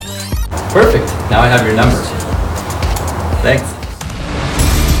Perfect. Now I have your number. Thanks.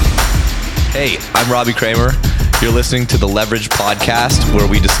 Hey, I'm Robbie Kramer. You're listening to the Leverage Podcast, where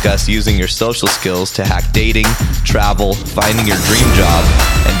we discuss using your social skills to hack dating, travel, finding your dream job,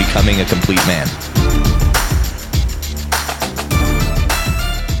 and becoming a complete man.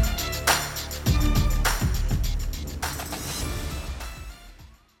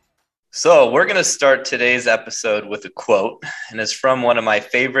 So we're going to start today's episode with a quote, and it's from one of my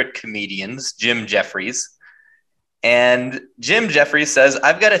favorite comedians, Jim Jeffries. And Jim Jeffries says,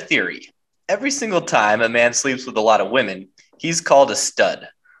 "I've got a theory. Every single time a man sleeps with a lot of women, he's called a stud.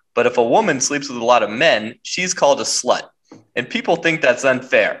 But if a woman sleeps with a lot of men, she's called a slut. And people think that's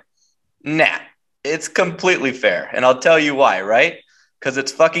unfair. Nah, it's completely fair. And I'll tell you why, right? Because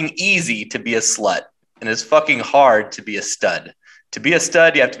it's fucking easy to be a slut, and it's fucking hard to be a stud. To be a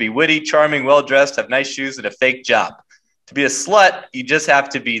stud, you have to be witty, charming, well-dressed, have nice shoes, and a fake job. To be a slut, you just have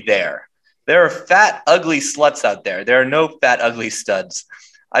to be there. There are fat, ugly sluts out there. There are no fat, ugly studs.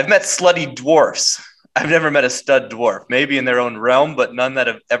 I've met slutty dwarfs. I've never met a stud dwarf, maybe in their own realm, but none that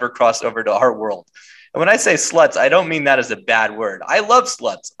have ever crossed over to our world. And when I say sluts, I don't mean that as a bad word. I love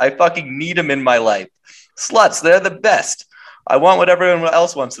sluts. I fucking need them in my life. Sluts, they're the best. I want what everyone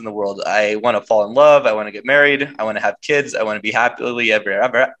else wants in the world. I want to fall in love. I want to get married. I want to have kids. I want to be happily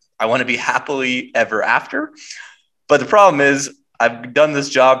ever. I want to be happily ever after. But the problem is, I've done this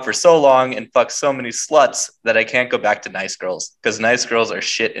job for so long and fucked so many sluts that I can't go back to nice girls because nice girls are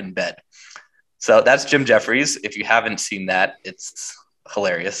shit in bed. So that's Jim Jeffries. If you haven't seen that, it's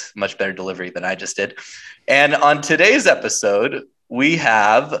hilarious. Much better delivery than I just did. And on today's episode, we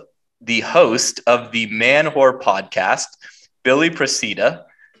have the host of the Manwhore Podcast, Billy Procida,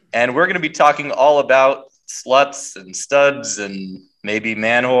 and we're going to be talking all about sluts and studs and maybe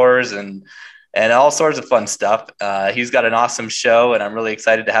man whores and all sorts of fun stuff. He's got an awesome show, and I'm really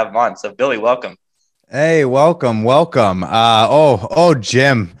excited to have him on. So, Billy, welcome. Hey, welcome.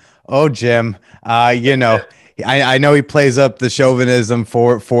 Jim. I know he plays up the chauvinism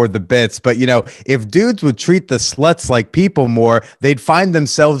for the bits, but if dudes would treat the sluts like people more, they'd find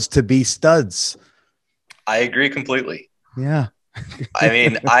themselves to be studs. I agree completely. Yeah. I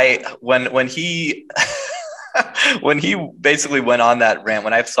mean, when he when he basically went on that rant,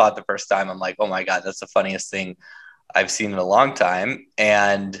 when I saw it the first time, I'm like, oh my God, that's the funniest thing I've seen in a long time.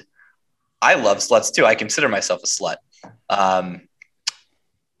 And I love sluts too. I consider myself a slut.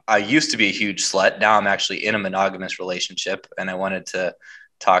 I used to be a huge slut. Now I'm actually in a monogamous relationship, and I wanted to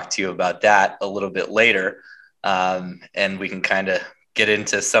talk to you about that a little bit later. And we can kind of get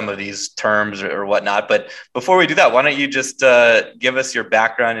into some of these terms or whatnot. But before we do that, why don't you just give us your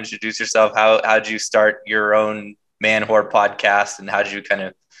background, introduce yourself. How'd you start your own Manwhore podcast, and how did you kind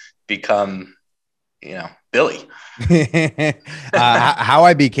of become, Billy? How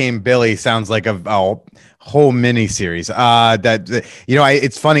I became Billy sounds like a whole mini series.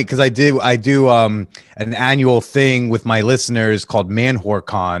 It's funny because I do an annual thing with my listeners called Manwhore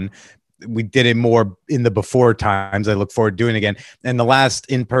Con. We did it more in the before times. I look forward to doing it again. And the last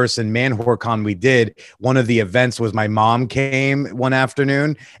in-person Manwhore Con we did, one of the events was my mom came one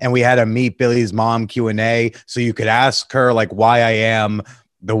afternoon, and we had a Meet Billy's Mom Q&A. So you could ask her like why I am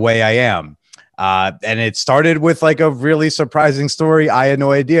the way I am. And it started with like a really surprising story I had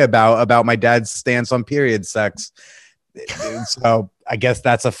no idea about my dad's stance on period sex. So I guess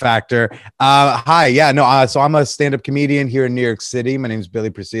that's a factor. Hi. Yeah, no. So I'm a stand-up comedian here in New York City. My name is Billy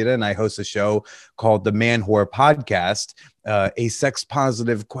Procida, and I host a show called the Manwhore Podcast, a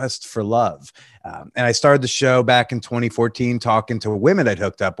sex-positive quest for love. And I started the show back in 2014, talking to women I'd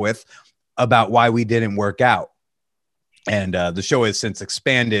hooked up with about why we didn't work out. And the show has since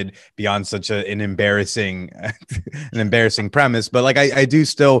expanded beyond such an embarrassing premise. But like I do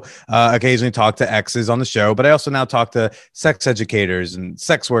still occasionally talk to exes on the show, but I also now talk to sex educators and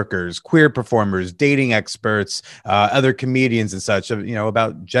sex workers, queer performers, dating experts, other comedians and such,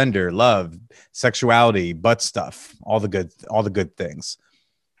 about gender, love, sexuality, butt stuff, all the good things.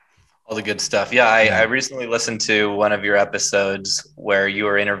 All the good stuff. Yeah, I recently listened to one of your episodes where you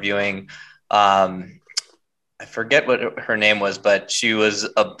were interviewing I forget what her name was, but she was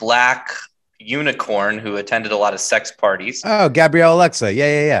a black unicorn who attended a lot of sex parties. Oh, Gabrielle Alexa.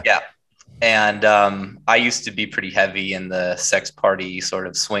 Yeah. Yeah. And I used to be pretty heavy in the sex party sort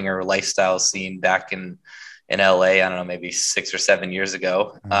of swinger lifestyle scene back in LA. I don't know, maybe 6 or 7 years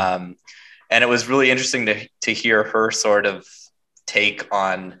ago. And it was really interesting to hear her sort of take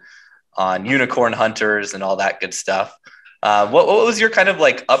on unicorn hunters and all that good stuff. What was your kind of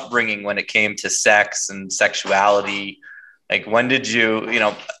like upbringing when it came to sex and sexuality? Like, when did you,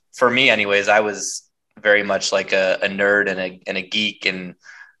 for me anyways, I was very much like a nerd and a geek, and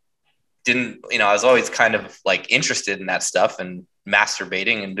I was always kind of like interested in that stuff and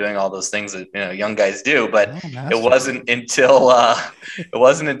masturbating and doing all those things that, young guys do. But it wasn't until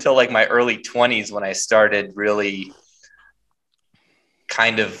like my early 20s when I started really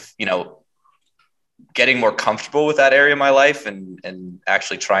kind of, getting more comfortable with that area of my life and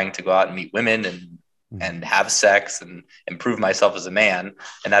actually trying to go out and meet women and have sex and improve myself as a man.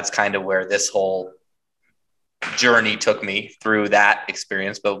 And that's kind of where this whole journey took me through that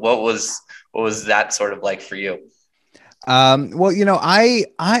experience. But what was that sort of like for you? Well,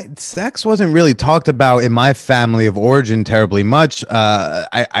 I sex wasn't really talked about in my family of origin terribly much.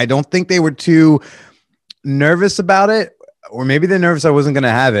 I don't think they were too nervous about it, or maybe they're nervous I wasn't going to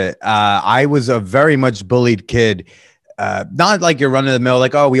have it. I was a very much bullied kid. Not like you're running the mill,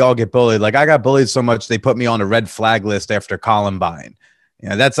 like, oh, we all get bullied. Like I got bullied so much they put me on a red flag list after Columbine.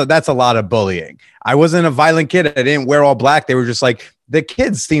 That's a lot of bullying. I wasn't a violent kid. I didn't wear all black. They were just like, the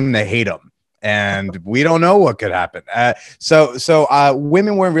kids seem to hate them, and we don't know what could happen. So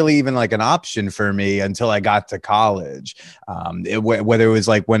women weren't really even like an option for me until I got to college. Whether it was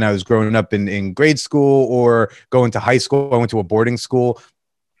like when I was growing up in grade school or going to high school, I went to a boarding school.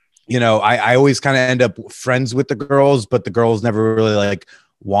 I always kind of end up friends with the girls, but the girls never really like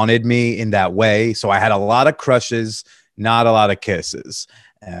wanted me in that way. So I had a lot of crushes, not a lot of kisses.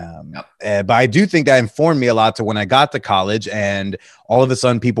 But I do think that informed me a lot to when I got to college, and all of a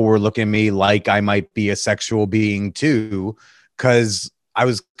sudden people were looking at me like I might be a sexual being too, because I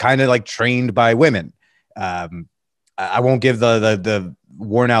was kind of like trained by women. I won't give the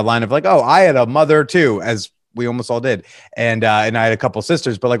worn out line of like, oh, I had a mother too, as we almost all did. And I had a couple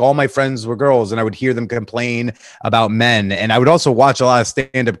sisters, but like all my friends were girls, and I would hear them complain about men. And I would also watch a lot of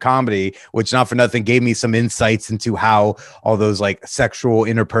stand-up comedy, which not for nothing gave me some insights into how all those like sexual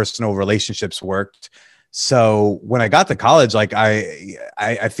interpersonal relationships worked. So when I got to college, like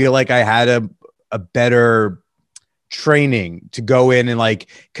I feel like I had a better training to go in and like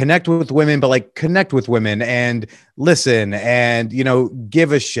connect with women, but like connect with women and listen and,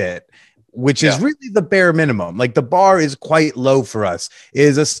 give a shit, which is really the bare minimum. Like the bar is quite low for us. It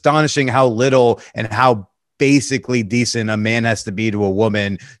is astonishing how little and how basically decent a man has to be to a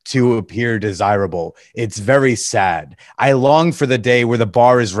woman to appear desirable. It's very sad. I long for the day where the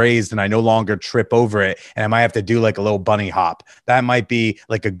bar is raised and I no longer trip over it and I might have to do like a little bunny hop. That might be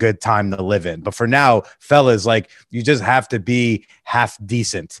like a good time to live in. But for now, fellas, like you just have to be half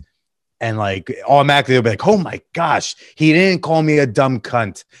decent. And like automatically they'll be like, oh my gosh, he didn't call me a dumb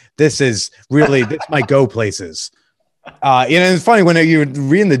cunt. This might go places. It's funny when you were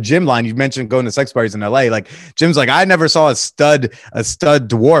reading the gym line, you mentioned going to sex parties in LA. Like Jim's like, I never saw a stud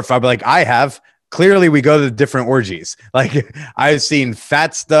dwarf. I'd be like, I have. Clearly we go to different orgies. Like I've seen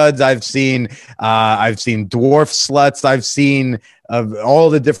fat studs. I've seen dwarf sluts. I've seen all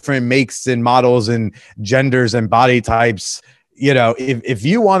the different makes and models and genders and body types. If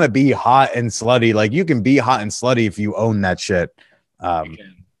you want to be hot and slutty, like you can be hot and slutty if you own that shit.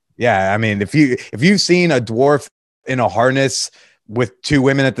 Yeah. I mean, if you've seen a dwarf in a harness with two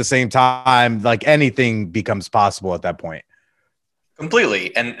women at the same time, like anything becomes possible at that point.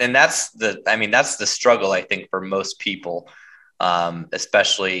 Completely. And that's the struggle, I think, for most people,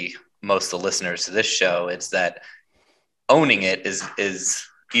 especially most of the listeners to this show. It's that owning it is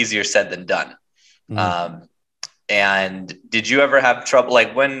easier said than done. Mm-hmm. And did you ever have trouble?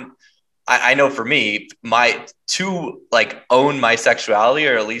 Like when I know for me, to like own my sexuality,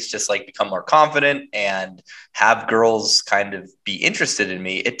 or at least just like become more confident and have girls kind of be interested in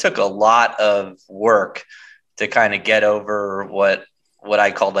me, it took a lot of work to kind of get over what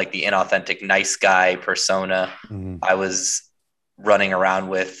I called like the inauthentic nice guy persona I was running around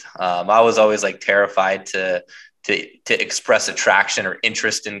with. I was always like terrified to express attraction or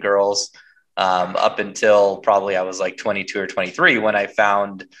interest in girls. Up until probably I was like 22 or 23 when I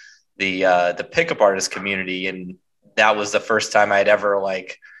found the pickup artist community. And that was the first time I'd ever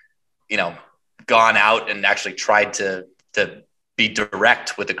gone out and actually tried to be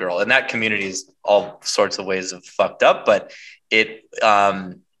direct with a girl. And that community is all sorts of ways of fucked up, but it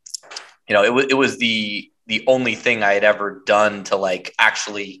was the only thing I had ever done to like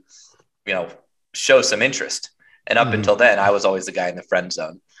actually, show some interest. And up until then, I was always the guy in the friend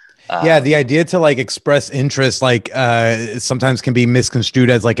zone. The idea to like express interest, like sometimes can be misconstrued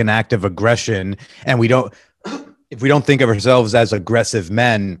as like an act of aggression. And if we don't think of ourselves as aggressive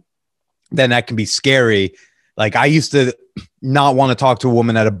men, then that can be scary. Like I used to not want to talk to a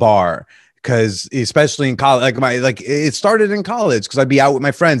woman at a bar because especially in college, it started in college because I'd be out with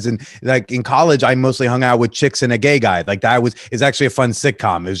my friends, and like in college, I mostly hung out with chicks and a gay guy. Like it's actually a fun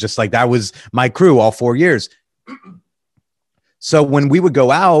sitcom. It was just like, that was my crew all 4 years. So when we would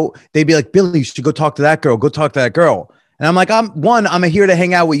go out, they'd be like, Billy, you should go talk to that girl. Go talk to that girl. And I'm like, I'm here to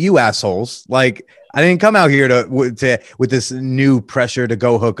hang out with you assholes. Like, I didn't come out here with this new pressure to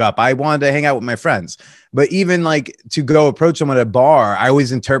go hook up. I wanted to hang out with my friends. But even like to go approach someone at a bar, I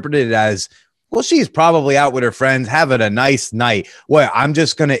always interpreted it as, well, she's probably out with her friends having a nice night. What, I'm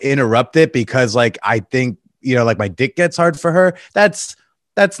just going to interrupt it because like, I think, like my dick gets hard for her. That's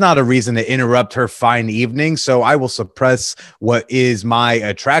not a reason to interrupt her fine evening. So I will suppress what is my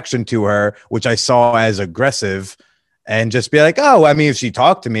attraction to her, which I saw as aggressive, and just be like, oh, I mean, if she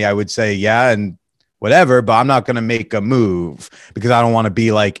talked to me, I would say, yeah, and whatever, but I'm not going to make a move because I don't want to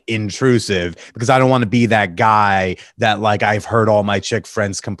be like intrusive, because I don't want to be that guy that like I've heard all my chick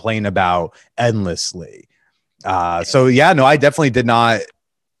friends complain about endlessly. So yeah, no, I definitely did not,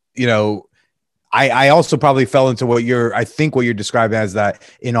 I also probably fell into what you're describing as that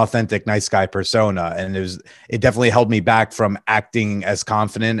inauthentic nice guy persona. And it definitely held me back from acting as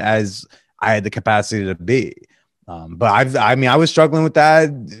confident as I had the capacity to be. But I was struggling with that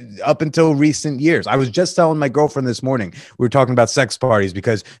up until recent years. I was just telling my girlfriend this morning, we were talking about sex parties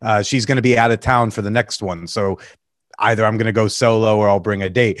because she's going to be out of town for the next one. So either I'm going to go solo or I'll bring a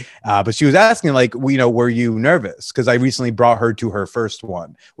date. But she was asking like, were you nervous? Because I recently brought her to her first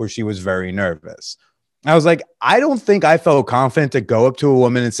one where she was very nervous. I was like, I don't think I felt confident to go up to a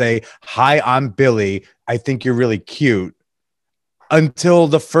woman and say, hi, I'm Billy. I think you're really cute. Until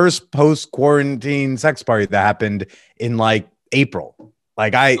the first post-quarantine sex party that happened in like April.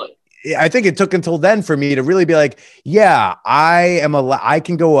 Like I think it took until then for me to really be like, yeah, I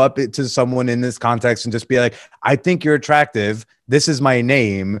can go up to someone in this context and just be like, I think you're attractive. This is my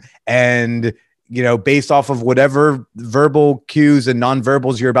name. And, based off of whatever verbal cues and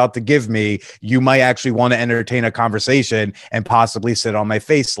nonverbals you're about to give me, you might actually want to entertain a conversation and possibly sit on my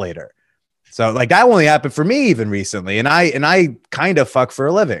face later. So like that only happened for me even recently. And I kind of fuck for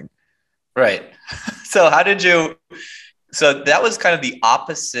a living. Right. So so that was kind of the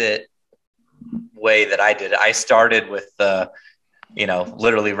opposite way that I did it. I started with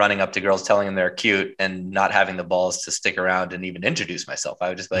literally running up to girls, telling them they're cute and not having the balls to stick around and even introduce myself. I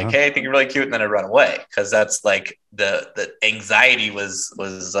would just be like, hey, I think you're really cute. And then I'd run away. Cause that's like the anxiety was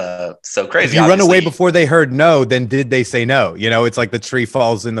so crazy. If you run away before they heard no, then did they say no? It's like the tree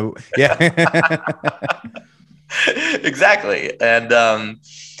falls in the, yeah. Exactly. And,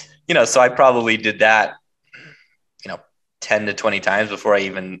 so I probably did that, 10 to 20 times before I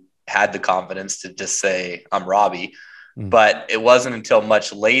even had the confidence to just say I'm Robbie. But it wasn't until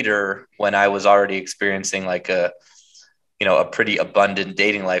much later when I was already experiencing like a pretty abundant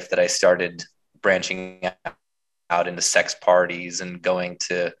dating life that I started branching out into sex parties and going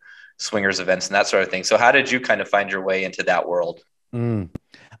to swingers events and that sort of thing. So how did you kind of find your way into that world?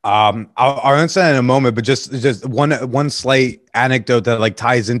 I'll answer that in a moment, but just one slight anecdote that like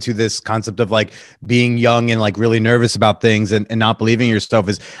ties into this concept of like being young and like really nervous about things and not believing in yourself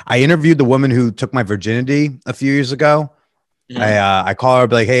is I interviewed the woman who took my virginity a few years ago. I call her,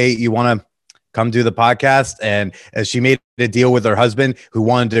 be like, hey, you want to come do the podcast? And she made a deal with her husband who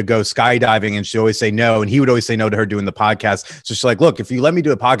wanted to go skydiving, and she always say no, and he would always say no to her doing the podcast. So she's like, look, if you let me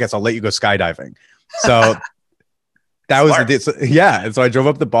do a podcast, I'll let you go skydiving. So that was yeah. And so I drove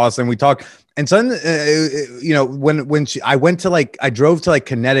up to Boston. We talked, and so I drove to like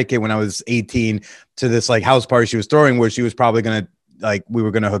Connecticut when I was 18 to this like house party she was throwing where she was probably gonna we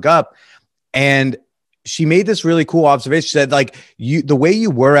were gonna hook up, and she made this really cool observation. She said like the way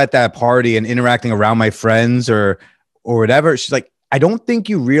you were at that party and interacting around my friends or whatever. She's like, I don't think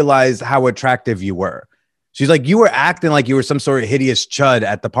you realized how attractive you were. She's like, you were acting like you were some sort of hideous chud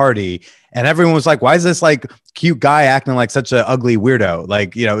at the party. And everyone was like, why is this like cute guy acting like such an ugly weirdo?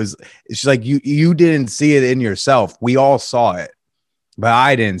 Like, she's like, you didn't see it in yourself. We all saw it, but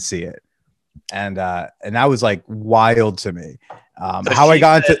I didn't see it. And that was like wild to me. So how I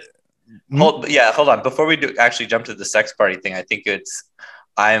got into. Hold on. Before we do actually jump to the sex party thing, I think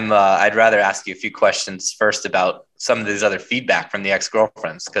I'd rather ask you a few questions first about some of these other feedback from the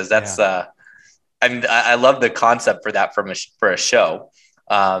ex-girlfriends. Cause that's, I love the concept for that for a show.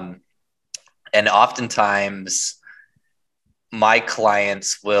 And oftentimes my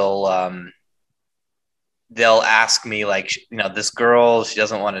clients will, they'll ask me like, this girl, she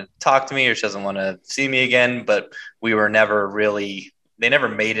doesn't want to talk to me or she doesn't want to see me again, but we were never really, they never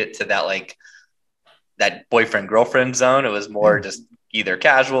made it to that, like that boyfriend girlfriend zone. It was more just either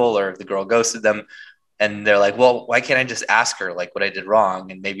casual or the girl ghosted them. And they're like, well, why can't I just ask her like what I did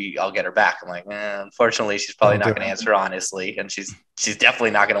wrong and maybe I'll get her back? I'm like, unfortunately, she's probably not going to answer honestly. And she's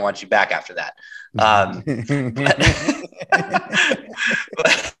definitely not going to want you back after that. But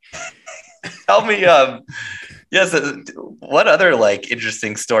tell me, Yes. What other like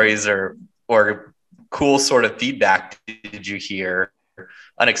interesting stories or cool sort of feedback did you hear?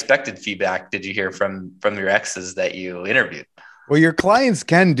 Unexpected feedback did you hear from your exes that you interviewed? Well, your clients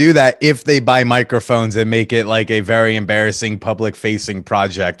can do that if they buy microphones and make it like a very embarrassing public facing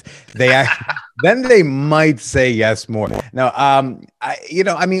project. Then they might say yes more. Now,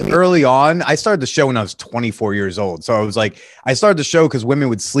 I mean, early on, I started the show when I was 24 years old. So I was like, I started the show because women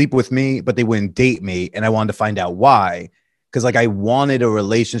would sleep with me, but they wouldn't date me. And I wanted to find out why. Because like I wanted a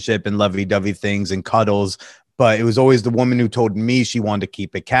relationship and lovey-dovey things and cuddles, but it was always the woman who told me she wanted to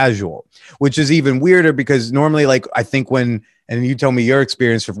keep it casual, which is even weirder because normally, like, I think and you tell me your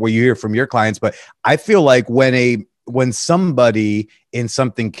experience for what you hear from your clients, but I feel like when somebody in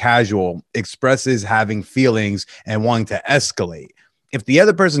something casual expresses having feelings and wanting to escalate, if the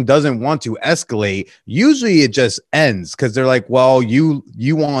other person doesn't want to escalate, usually it just ends because they're like, well, you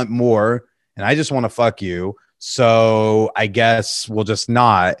want more and I just want to fuck you. So I guess we'll just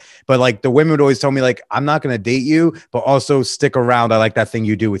not. But like the women would always tell me, like, I'm not going to date you, but also stick around. I like that thing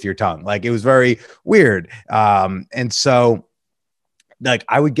you do with your tongue. Like it was very weird. And so like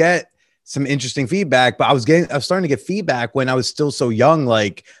I would get some interesting feedback, but I was starting to get feedback when I was still so young.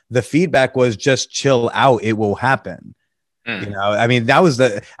 Like the feedback was just chill out. It will happen. You know, I mean,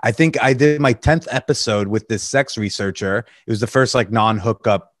 I think I did my 10th episode with this sex researcher. It was the first like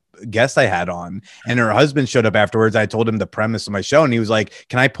non-hookup guest I had on, and her husband showed up afterwards. I told him the premise of my show and he was like,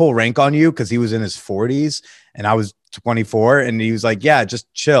 can I pull rank on you? Because he was in his 40s and I was 24, and he was like, yeah,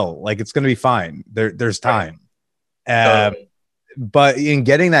 just chill, like it's gonna be fine, there's time. But in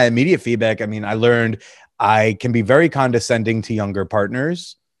getting that immediate feedback, I mean, I learned I can be very condescending to younger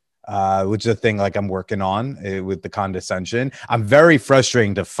partners, which is a thing like I'm working on with the condescension. I'm very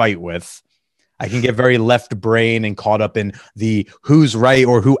frustrating to fight with. I can get very left brain and caught up in the who's right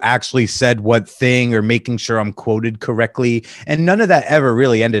or who actually said what thing or making sure I'm quoted correctly. And none of that ever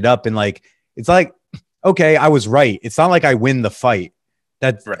really ended up in like, it's like, okay, I was right. It's not like I win the fight.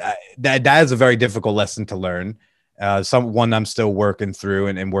 That is a very difficult lesson to learn. One I'm still working through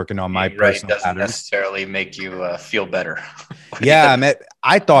and working on my personal right doesn't patterns. necessarily make you feel better. Yeah,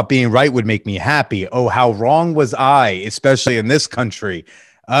 I thought being right would make me happy. Oh, how wrong was I, especially in this country.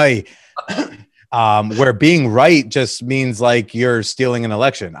 Where being right just means like you're stealing an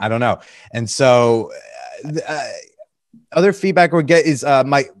election. I don't know. And so other feedback we get is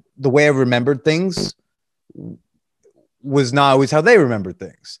the way I remembered things was not always how they remembered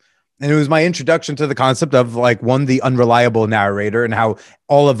things. And it was my introduction to the concept of like the unreliable narrator and how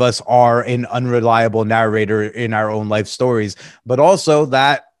all of us are an unreliable narrator in our own life stories, but also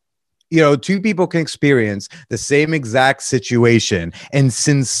that, you know, two people can experience the same exact situation and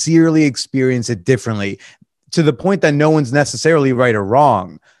sincerely experience it differently to the point that no one's necessarily right or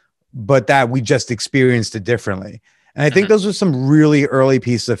wrong, but that we just experienced it differently. And I think those are some really early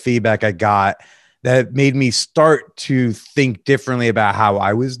pieces of feedback I got that made me start to think differently about how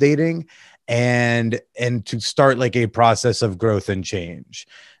I was dating and to start like a process of growth and change.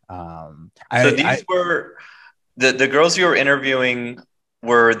 So these were the girls you were interviewing.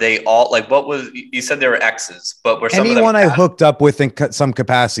 Were they all like, what was, you said they were exes, but were some anyone of them I hooked up with in some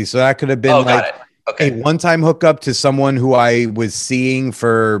capacity? So that could have been a one-time hookup to someone who I was seeing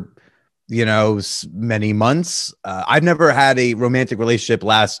for, you know, many months. I've never had a romantic relationship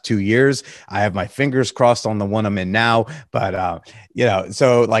last 2 years. I have my fingers crossed on the one I'm in now, but you know,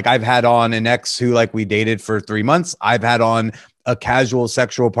 so like I've had on an ex who like we dated for 3 months. I've had on a casual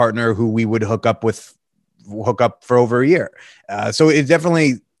sexual partner who we would hook up for over a year. So it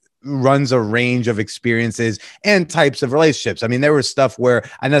definitely runs a range of experiences and types of relationships. I mean, there was stuff where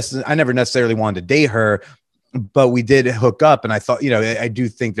I never necessarily wanted to date her, but we did hook up. And I thought, you know, I do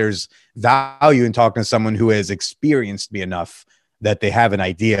think there's value in talking to someone who has experienced me enough that they have an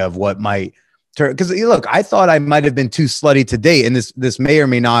idea of what might turn. Because look, I thought I might have been too slutty to date, and this may or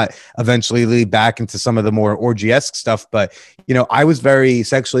may not eventually lead back into some of the more orgy-esque stuff. But you know, I was very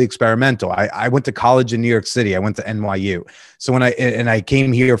sexually experimental. I went to college in New York City. I went to NYU. So when I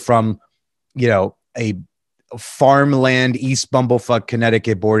came here from, you know, a farmland East Bumblefuck,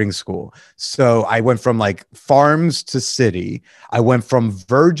 Connecticut boarding school. So I went from like farms to city. I went from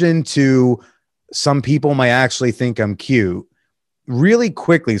virgin to some people might actually think I'm cute really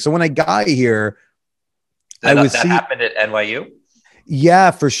quickly. So when I got here, that happened at NYU.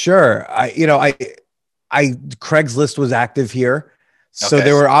 Yeah, for sure. I Craigslist was active here. So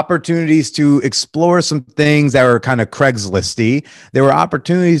there were opportunities to explore some things that were kind of Craigslisty. There were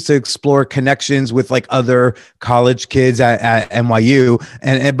opportunities to explore connections with like other college kids at NYU.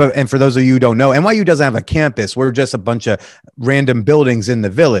 And for those of you who don't know, NYU doesn't have a campus. We're just a bunch of random buildings in the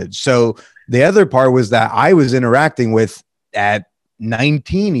village. So The other part was that I was interacting with, at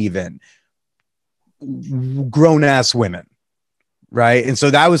 19 even, grown ass women. Right. And so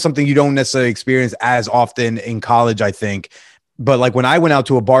that was something you don't necessarily experience as often in college, I think. But like when I went out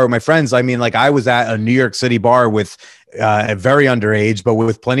to a bar with my friends, I mean, like I was at a New York City bar with a very underage, but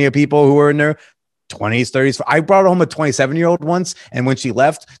with plenty of people who were in their 20s, 30s. I brought home a 27-year-old once. And when she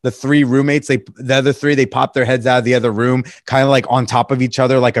left, the three roommates, the other three, they popped their heads out of the other room, kind of like on top of each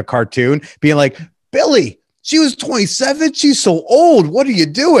other, like a cartoon, being like, Billy, she was 27. She's so old. What are you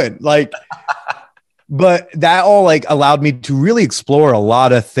doing? Like, but that all like allowed me to really explore a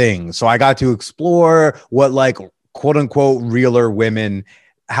lot of things. So I got to explore what like quote unquote realer women,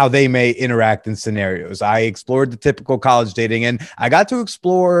 how they may interact in scenarios. I explored the typical college dating, and I got to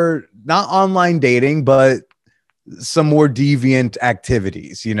explore not online dating, but some more deviant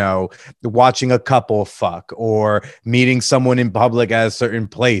activities, you know, watching a couple fuck, or meeting someone in public at a certain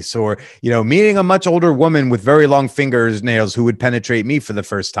place, or, you know, meeting a much older woman with very long fingernails who would penetrate me for the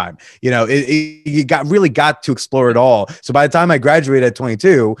first time. You know, you really got to explore it all. So by the time I graduated at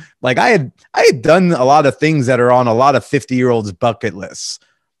 22, like I had done a lot of things that are on a lot of 50-year-olds bucket lists.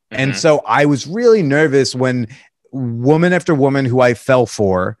 Mm-hmm. And so I was really nervous when woman after woman who I fell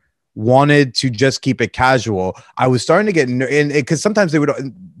for wanted to just keep it casual. I was starting to get in, because sometimes they would,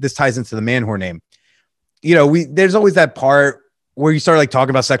 this ties into the Manwhore name. You know, there's always that part where you start like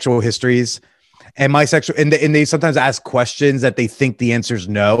talking about sexual histories, and my sexual, and they sometimes ask questions that they think the answer's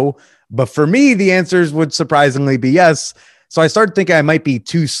no, but for me, the answers would surprisingly be yes. So I started thinking I might be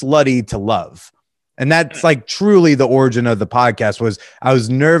too slutty to love. And that's like truly the origin of the podcast. Was I was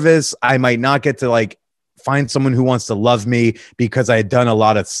nervous I might not get to like find someone who wants to love me because I had done a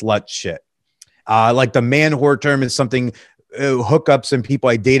lot of slut shit. Like the Manwhore term is something hookups and people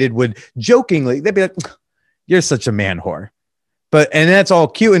I dated would jokingly, they'd be like, you're such a man-whore. And that's all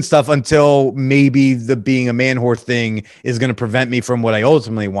cute and stuff until maybe the being a man-whore thing is going to prevent me from what I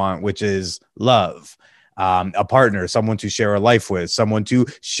ultimately want, which is love, a partner, someone to share a life with, someone to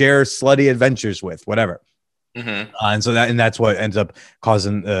share slutty adventures with, whatever. Mm-hmm. And that's what ends up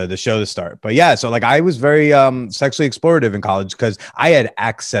causing the show to start. But yeah, so like I was very sexually explorative in college because I had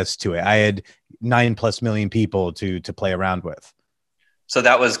access to it. I had 9+ million people to play around with. So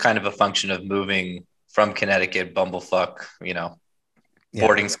that was kind of a function of moving from Connecticut, bumblefuck, you know,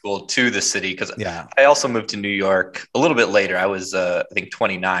 boarding school to the city. Because I also moved to New York a little bit later. I was I think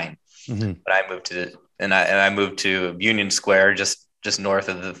 29 when I moved to I moved to Union Square, just north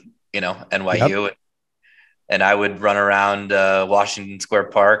of the, you know, NYU. Yep. And I would run around Washington Square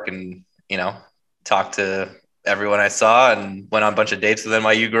Park and, you know, talk to everyone I saw, and went on a bunch of dates with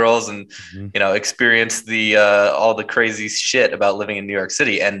NYU girls, and, you know, experienced the all the crazy shit about living in New York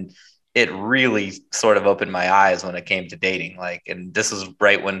City. And it really sort of opened my eyes when it came to dating. Like, and this was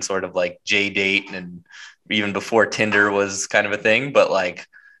right when sort of like J-Date, and even before Tinder was kind of a thing, but like,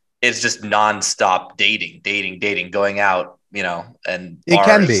 it's just nonstop dating, going out, you know, and bars. It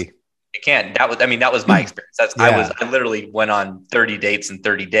can be. It can't. That was my experience. I literally went on 30 dates in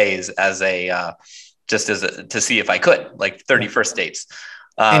 30 days as to see if I could, like 30 first dates.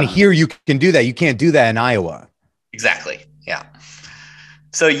 And here you can do that. You can't do that in Iowa. Exactly. Yeah.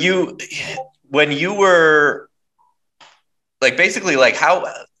 So when you were like, basically like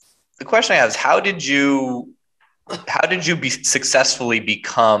the question I have is, how did you successfully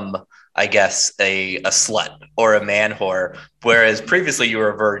become, I guess, a slut or a man whore, whereas previously you were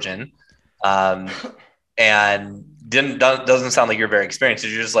a virgin, and doesn't sound like you're very experienced.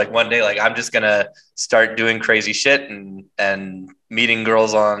 You're just like, one day, like, I'm just gonna start doing crazy shit and meeting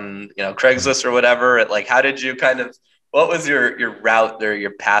girls on, you know, Craigslist or whatever. Like, how did you what was your route or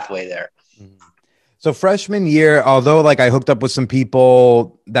your pathway there? So freshman year, although like I hooked up with some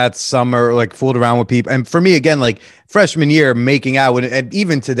people that summer, like fooled around with people. And for me, again, like freshman year, making out with, and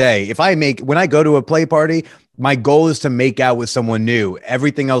even today, when I go to a play party, my goal is to make out with someone new.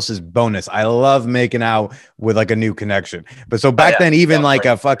 Everything else is bonus. I love making out with like a new connection. But so back then, even like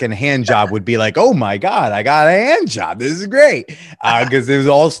a fucking hand job would be like, oh my God, I got a hand job. This is great. Because it was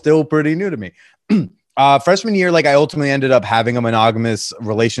all still pretty new to me. Freshman year, like I ultimately ended up having a monogamous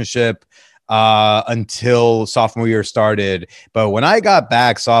relationship until sophomore year started. But when I got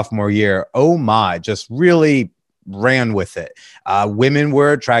back sophomore year, oh my, just really ran with it. Women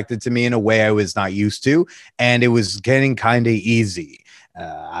were attracted to me in a way I was not used to, and it was getting kind of easy.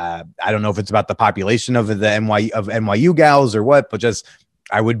 I don't know if it's about the population of the NYU gals or what, but just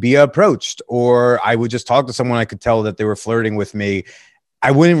I would be approached, or I would just talk to someone. I could tell that they were flirting with me.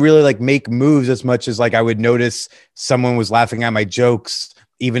 I wouldn't really like make moves as much as like I would notice someone was laughing at my jokes,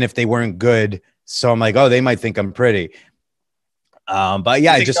 even if they weren't good. So I'm like, oh, they might think I'm pretty. But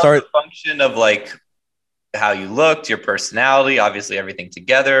yeah, I I think just that was started. a function of like how you looked, your personality, obviously everything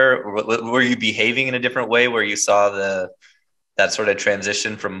together. Were you behaving in a different way where you saw that sort of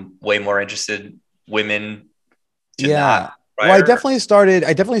transition from way more interested women to not Yeah. Well, prior? I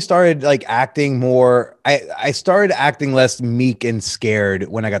definitely started like acting more. I started acting less meek and scared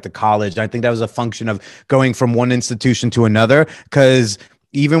when I got to college. I think that was a function of going from one institution to another. Because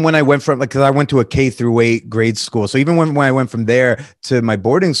even when I went from, like, because I went to a K through 8 grade school. So even when I went from there to my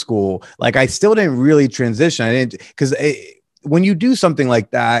boarding school, like I still didn't really transition. I didn't, because when you do something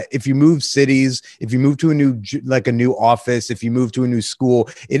like that, if you move cities, if you move to a new office, if you move to a new school,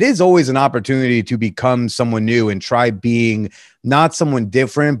 it is always an opportunity to become someone new and try being not someone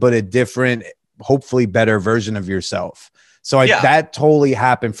different, but a different, hopefully better version of yourself. So Yeah. that totally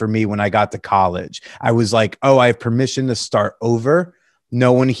happened for me when I got to college. I was like, oh, I have permission to start over.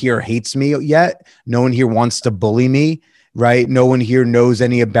 No one here hates me yet. No one here wants to bully me, right? No one here knows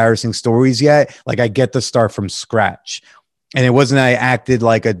any embarrassing stories yet. Like I get to start from scratch. And it wasn't I acted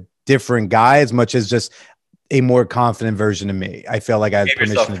like a different guy as much as just a more confident version of me. I felt like I had Gave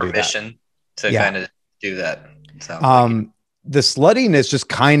yourself permission to do that. permission to Yeah. kind of do that. Sounds like it. The sluttiness just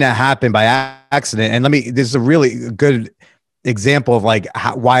kind of happened by accident. And this is a really good example of like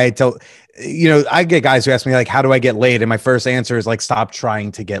why I tell, I get guys who ask me like, how do I get laid? And my first answer is like, stop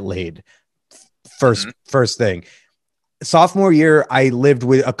trying to get laid. First thing. Sophomore year, I lived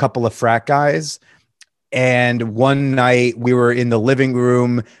with a couple of frat guys. And one night we were in the living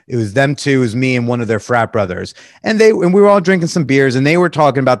room. It was them two, it was me and one of their frat brothers. And we were all drinking some beers and they were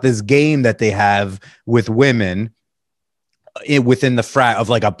talking about this game that they have with women within the frat of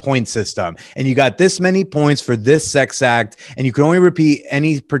like a point system. And you got this many points for this sex act. And you can only repeat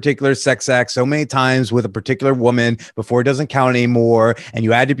any particular sex act so many times with a particular woman before it doesn't count anymore. And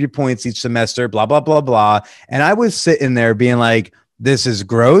you add up your points each semester, blah, blah, blah, blah. And I was sitting there being like, this is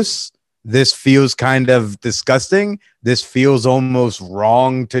gross. This feels kind of disgusting. This feels almost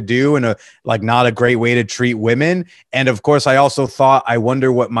wrong to do and not a great way to treat women. And of course, I also thought, I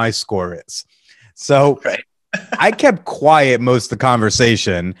wonder what my score is. So Right. I kept quiet most of the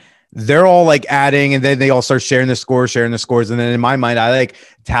conversation. They're all like adding and then they all start sharing the scores. And then in my mind, I like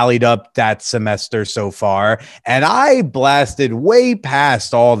tallied up that semester so far and I blasted way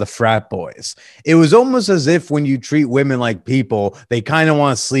past all the frat boys. It was almost as if when you treat women like people, they kind of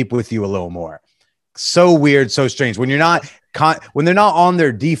want to sleep with you a little more. So weird, so strange. When you're not when they're not on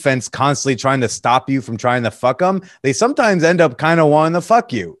their defense, constantly trying to stop you from trying to fuck them, they sometimes end up kind of wanting to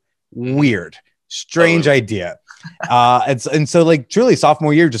fuck you. Weird. Strange idea. And so like truly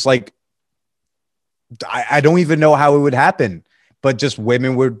sophomore year, just like, I don't even know how it would happen, but just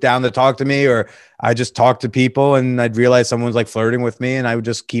women were down to talk to me or I just talked to people and I'd realize someone's like flirting with me and I would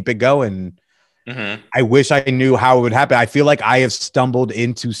just keep it going. I wish I knew how it would happen. I feel like I have stumbled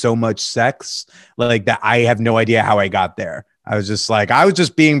into so much sex like that. I have no idea how I got there. I was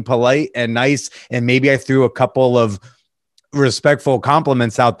just being polite and nice. And maybe I threw a couple of respectful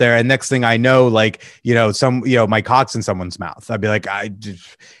compliments out there and next thing I know, like, my cock's in someone's mouth. I'd be like, I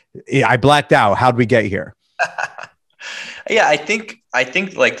blacked out. How'd we get here? Yeah, I think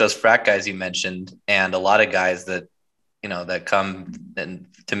like those frat guys you mentioned and a lot of guys that that come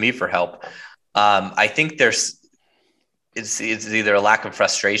to me for help. I think it's either a lack of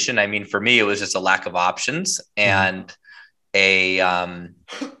frustration. I mean, for me it was just a lack of options and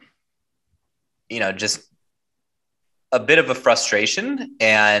just a bit of a frustration,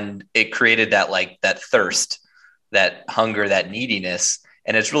 and it created that thirst, that hunger, that neediness.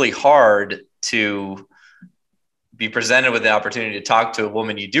 And it's really hard to be presented with the opportunity to talk to a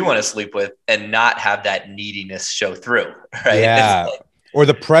woman you do want to sleep with and not have that neediness show through. Right. Yeah. Or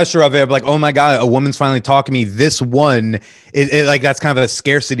the pressure of it, like, oh my God, a woman's finally talking to me. This one, like that's kind of a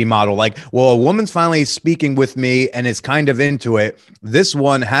scarcity model. Like, well, a woman's finally speaking with me and is kind of into it. This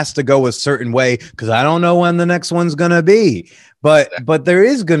one has to go a certain way because I don't know when the next one's gonna be. But there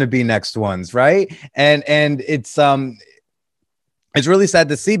is gonna be next ones, right? And it's really sad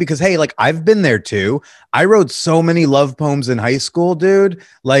to see because, hey, like I've been there too. I wrote so many love poems in high school, dude,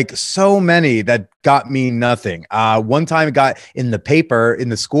 like so many that got me nothing. One time it got in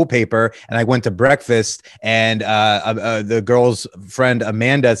the school paper, and I went to breakfast and the girl's friend,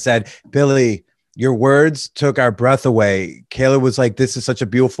 Amanda, said, Billy, your words took our breath away. Kayla was like, this is such a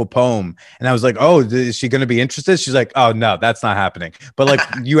beautiful poem. And I was like, oh, is she going to be interested? She's like, oh, no, that's not happening. But like,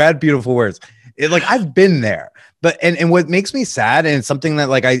 you had beautiful words. Like I've been there. But and what makes me sad, and it's something that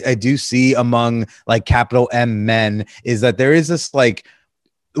like I do see among like capital M men, is that there is this like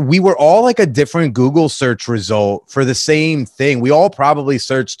we were all like a different Google search result for the same thing. We all probably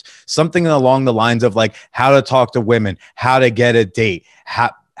searched something along the lines of like how to talk to women, how to get a date,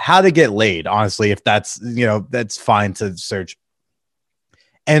 how to get laid. Honestly, if that's, that's fine to search.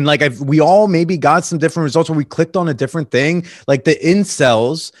 And like we all maybe got some different results where we clicked on a different thing, like the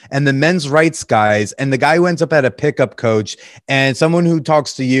incels and the men's rights guys and the guy who ends up at a pickup coach and someone who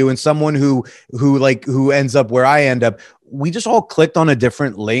talks to you and someone who ends up where I end up. We just all clicked on a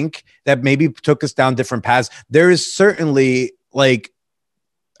different link that maybe took us down different paths. There is certainly like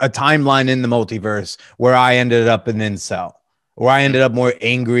a timeline in the multiverse where I ended up an incel, where I ended up more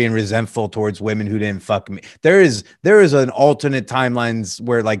angry and resentful towards women who didn't fuck me. There is an alternate timelines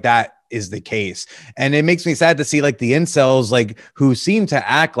where like that is the case. And it makes me sad to see like the incels, like who seem to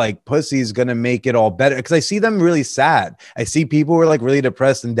act like pussy is going to make it all better. Cause I see them really sad. I see people who are like really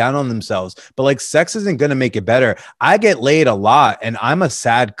depressed and down on themselves, but like sex isn't going to make it better. I get laid a lot and I'm a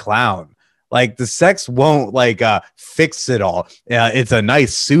sad clown. Like the sex won't like fix it all. It's a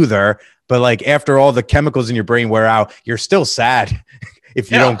nice soother, but like after all the chemicals in your brain wear out, you're still sad if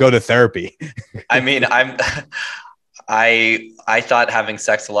you don't go to therapy. I mean, I thought having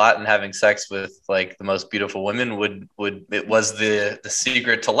sex a lot and having sex with like the most beautiful women it was the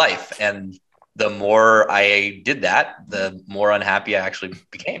secret to life. And the more I did that, the more unhappy I actually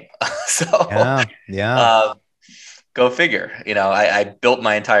became. So yeah. Go figure. I built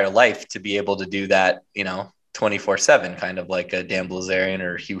my entire life to be able to do that, 24/7, kind of like a Dan Bilzerian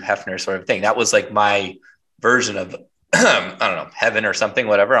or Hugh Hefner sort of thing. That was like my version of I don't know, heaven or something,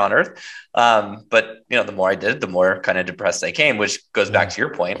 whatever on earth. But the more I did, the more kind of depressed I came, which goes back to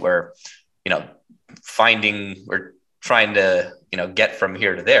your point where, finding or trying to, get from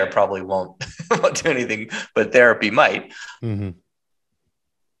here to there probably won't do anything, but therapy might. Mm-hmm.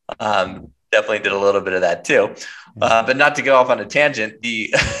 Definitely did a little bit of that too. But not to go off on a tangent,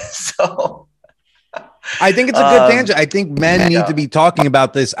 I think it's a good tangent. I think men need to be talking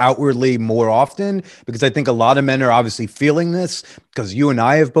about this outwardly more often, because I think a lot of men are obviously feeling this, because you and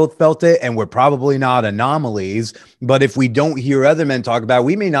I have both felt it, and we're probably not anomalies. But if we don't hear other men talk about it,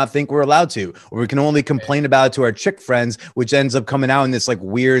 we may not think we're allowed to, or we can only complain about it to our chick friends, which ends up coming out in this like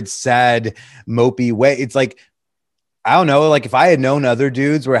weird, sad, mopey way. It's like, I don't know, like if I had known other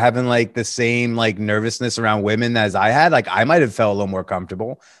dudes were having like the same like nervousness around women as I had, like I might have felt a little more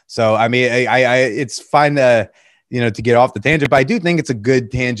comfortable. So, I mean, I it's fine to, to get off the tangent, but I do think it's a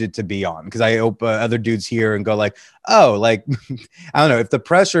good tangent to be on, because I hope other dudes hear and go like, oh, like, I don't know, if the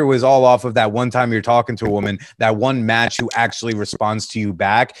pressure was all off of that one time you're talking to a woman, that one match who actually responds to you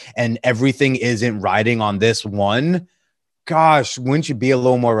back, and everything isn't riding on this one, gosh, wouldn't you be a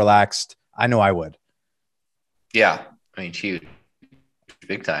little more relaxed? I know I would. Yeah. I mean, huge,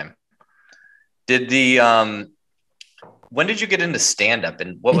 big time. When did you get into stand-up,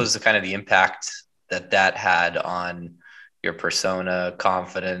 and what was the kind of the impact that had on your persona,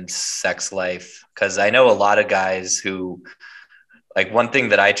 confidence, sex life? Because I know a lot of guys who, like, one thing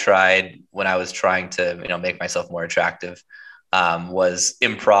that I tried when I was trying to, make myself more attractive was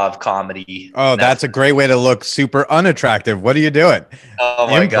improv comedy. Oh, that's a great way to look super unattractive. What are you doing? Oh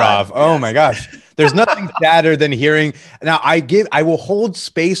my God. Improv. Oh my gosh. There's nothing sadder than hearing. Now I will hold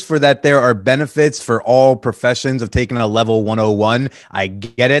space for that. There are benefits for all professions of taking a level 101. I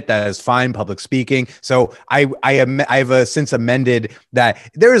get it. That is fine. Public speaking. So I've since amended that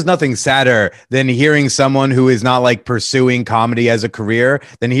there is nothing sadder than hearing someone who is not like pursuing comedy as a career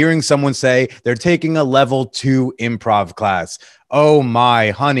than hearing someone say they're taking a level 2 improv class. Oh my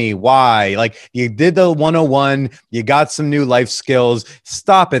honey, why? Like, you did the 101, you got some new life skills.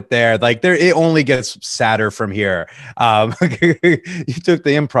 Stop it there. Like, it only gets sadder from here. You took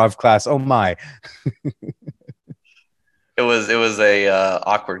the improv class. Oh my. It was a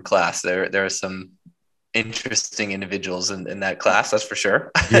awkward class. There are some interesting individuals in that class, that's for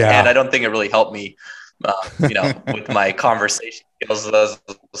sure. Yeah. And I don't think it really helped me, with my conversation skills. I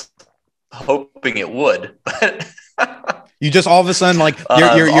was hoping it would, but you just all of a sudden, like,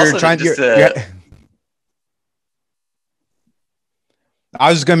 you're trying to. I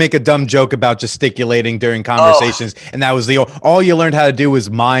was just gonna make a dumb joke about gesticulating during conversations, and that was all you learned how to do was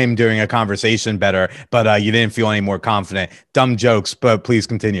mime during a conversation better, but you didn't feel any more confident. Dumb jokes, but please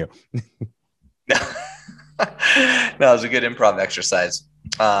continue. No, it was a good improv exercise.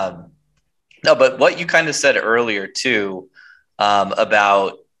 No, but what you kind of said earlier too,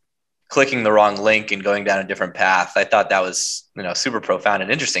 about clicking the wrong link and going down a different path, I thought that was, super profound and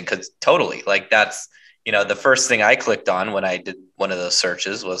interesting, because totally, like, that's, the first thing I clicked on when I did one of those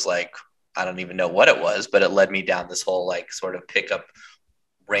searches was like, I don't even know what it was, but it led me down this whole like sort of pick up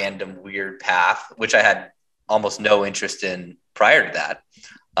random weird path, which I had almost no interest in prior to that.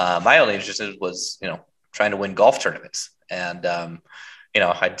 My only interest was, trying to win golf tournaments. And,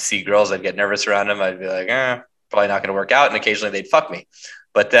 I'd see girls, I'd get nervous around them. I'd be like, probably not going to work out. And occasionally they'd fuck me.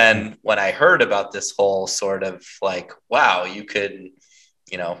 But then when I heard about this whole sort of like, wow, you could,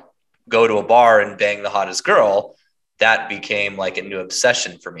 go to a bar and bang the hottest girl, that became like a new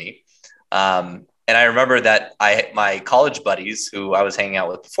obsession for me. And I remember that my college buddies who I was hanging out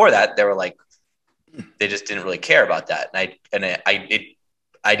with before that, they were like, they just didn't really care about that.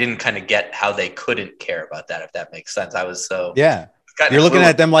 I didn't kind of get how they couldn't care about that, if that makes sense. I was so You're looking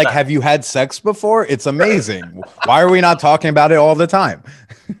at them like, have you had sex before? It's amazing. Why are we not talking about it all the time?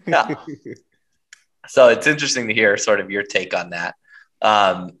 Yeah. So it's interesting to hear sort of your take on that.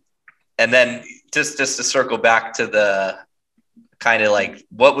 And then just to circle back to the kind of like,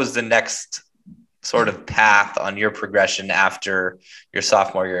 what was the next sort of path on your progression after your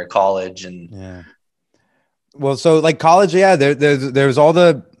sophomore year of college? And well, so like college, there's all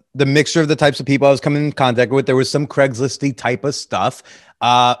the mixture of the types of people I was coming in contact with. There was some Craigslist-y type of stuff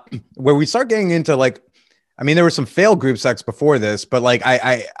where we start getting into like, I mean, there were some failed group sex before this, but like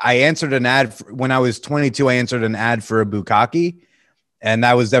I answered an ad when I was 22. I answered an ad for a bukkake, and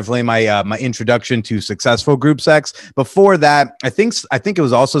that was definitely my my introduction to successful group sex. Before that, I think it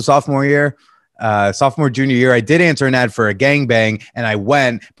was also sophomore junior year. I did answer an ad for a gangbang, and I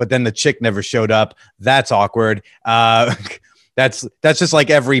went, but then the chick never showed up. That's awkward. That's just like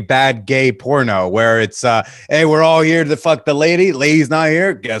every bad gay porno where it's hey, we're all here to fuck the lady. Lady's not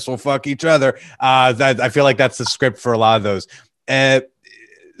here. Guess we'll fuck each other. I feel like that's the script for a lot of those.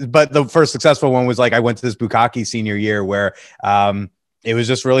 But the first successful one was like I went to this bukkake senior year where it was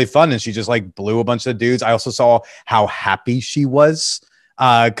just really fun, and she just like blew a bunch of dudes. I also saw how happy she was.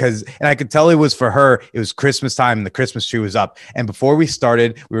 And I could tell it was for her. It was Christmas time and the Christmas tree was up. And before we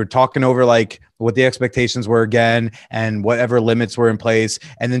started, we were talking over like what the expectations were again and whatever limits were in place.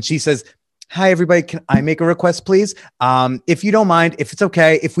 And then she says, "Hi, everybody. Can I make a request, please? If you don't mind, if it's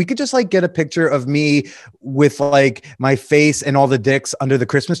okay, if we could just like get a picture of me with like my face and all the dicks under the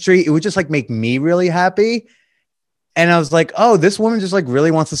Christmas tree, it would just like make me really happy." And I was like, oh, this woman just like really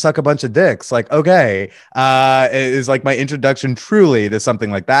wants to suck a bunch of dicks. Like, okay. It is like my introduction truly to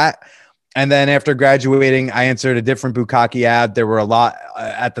something like that. And then after graduating, I answered a different bukkake ad. There were a lot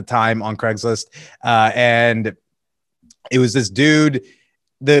at the time on Craigslist. And it was this dude.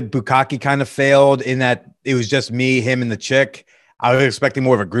 The bukkake kind of failed in that it was just me, him, and the chick. I was expecting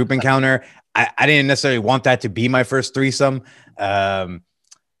more of a group encounter. I didn't necessarily want that to be my first threesome.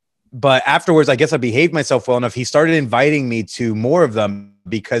 But afterwards, I guess I behaved myself well enough. He started inviting me to more of them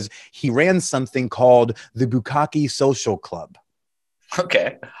because he ran something called the Bukkake Social Club.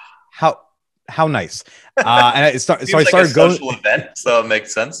 Okay. How nice. And I started a social event, so it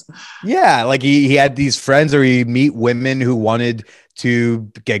makes sense. Yeah, like he had these friends, or he'd meet women who wanted to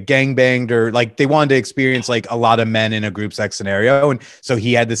get gangbanged, or like they wanted to experience like a lot of men in a group sex scenario. And so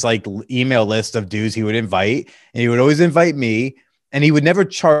he had this like email list of dudes he would invite, and he would always invite me. And he would never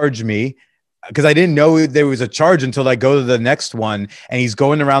charge me because I didn't know there was a charge until I go to the next one. And he's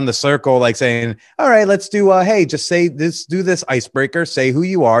going around the circle, like saying, all right, let's do, hey, just say this, do this icebreaker, say who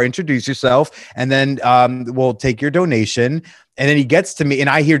you are, introduce yourself. And then we'll take your donation. And then he gets to me and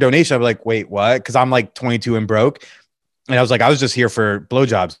I hear donation. I'm like, wait, what? Cause I'm like 22 and broke. And I was like, I was just here for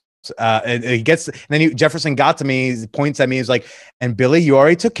blowjobs. And he gets, and then Jefferson got to me, he points at me. He's like, and Billy, you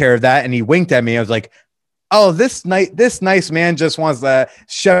already took care of that. And he winked at me. I was like, oh, this nice man just wants to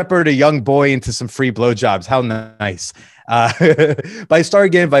shepherd a young boy into some free blowjobs. How nice. But I started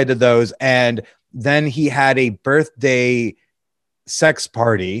getting invited to those. And then he had a birthday sex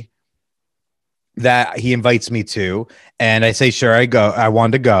party that he invites me to. And I say, sure, I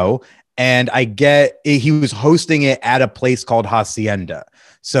want to go. And he was hosting it at a place called Hacienda.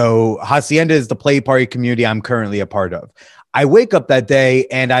 So Hacienda is the play party community I'm currently a part of. I wake up that day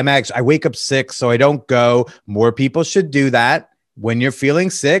and I wake up sick, so I don't go. More people should do that. When you're feeling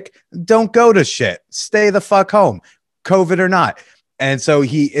sick, don't go to shit. Stay the fuck home, COVID or not. And so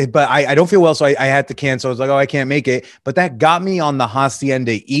but I don't feel well, so I had to cancel. I was like, oh, I can't make it. But that got me on the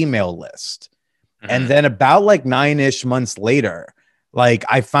Hacienda email list. Mm-hmm. And then about like 9-ish months later, like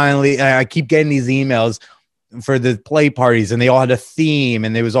I keep getting these emails for the play parties, and they all had a theme,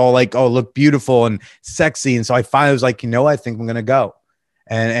 and it was all like, oh, look beautiful and sexy. And so I finally was like, I think I'm gonna go.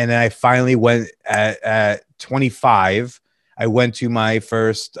 And then I finally went at 25. I went to my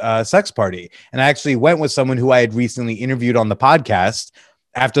first sex party, and I actually went with someone who I had recently interviewed on the podcast.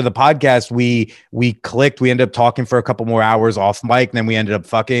 After the podcast, we clicked. We ended up talking for a couple more hours off mic, and then we ended up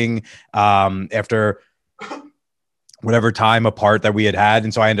fucking after whatever time apart that we had.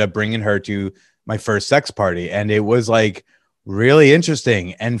 And so I ended up bringing her to my first sex party, and it was like really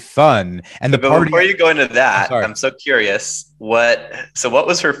interesting and fun. And the But party. before you go into that, sorry. I'm so curious. What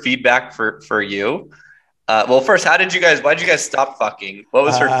was her feedback for you? Well, first, why did you guys stop fucking? What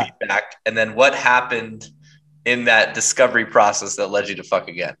was her feedback? And then what happened in that discovery process that led you to fuck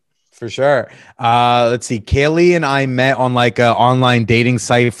again? For sure. Let's see. Kaylee and I met on like an online dating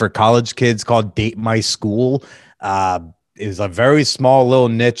site for college kids called Date My School. It was a very small little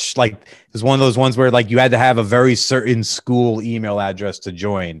niche. Like it was one of those ones where like you had to have a very certain school email address to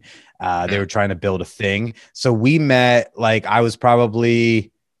join. They were trying to build a thing. So we met, like I was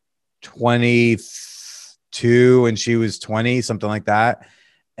probably 22 and she was 20, something like that.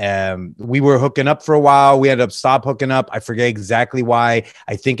 We were hooking up for a while. We ended up stop hooking up. I forget exactly why.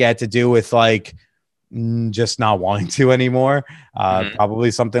 I think it had to do with like just not wanting to anymore.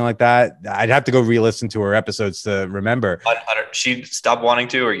 Probably something like that. I'd have to go re-listen to her episodes to remember. She stopped wanting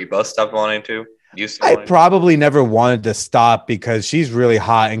to, or you both stopped wanting to? I probably never wanted to stop because she's really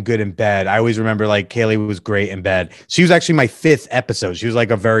hot and good in bed. I always remember like Kaylee was great in bed. She was actually my 5th episode. She was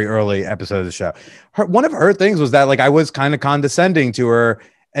like a very early episode of the show. One of her things was that like I was kind of condescending to her.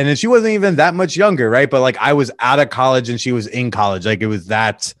 And then she wasn't even that much younger, right? But like I was out of college and she was in college. Like it was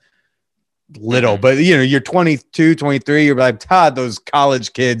that little. But you know, you're 22, 23, you're like, Todd, those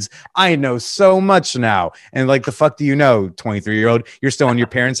college kids, I know so much now. And like, the fuck do you know, 23-year-old? You're still on your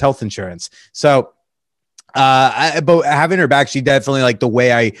parents' health insurance. So but having her back, she definitely, like the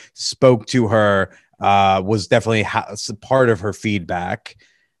way I spoke to her was definitely part of her feedback.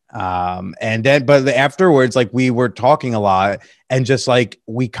 And then, but afterwards, like we were talking a lot and just like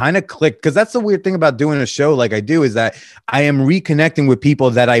we kind of clicked, because that's the weird thing about doing a show like I do, is that I am reconnecting with people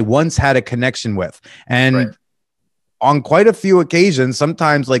that I once had a connection with. And on quite a few occasions,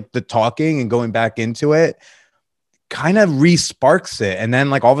 sometimes like the talking and going back into it kind of re-sparks it. And then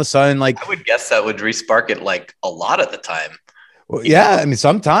like all of a sudden, like I would guess that would re-spark it like a lot of the time. Well, yeah, I mean,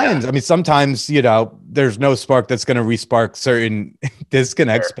 sometimes, you know, there's no spark that's going to re-spark certain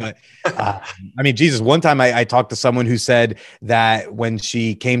disconnects. But I mean, Jesus, one time I talked to someone who said that when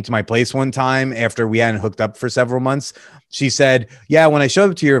she came to my place one time after we hadn't hooked up for several months, she said, yeah, when I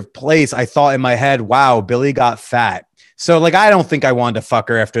showed up to your place, I thought in my head, wow, Billy got fat. So like, I don't think I wanted to fuck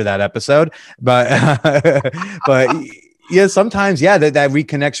her after that episode, but, but yeah, sometimes, yeah, that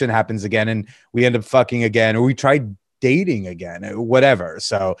reconnection happens again and we end up fucking again, or we tried dating again, whatever.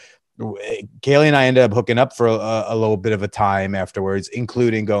 So Kaylee and I ended up hooking up for a little bit of a time afterwards,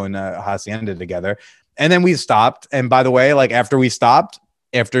 including going to Hacienda together. And then we stopped. And by the way, like after we stopped,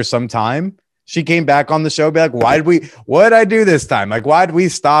 after some time, she came back on the show, be like, what did I do this time? Like, why'd we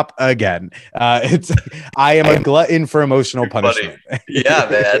stop again? I am a glutton for emotional punishment. Yeah,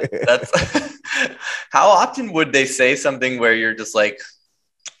 man. That's how often would they say something where you're just like,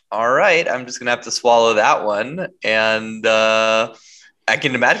 all right, I'm just going to have to swallow that one. And I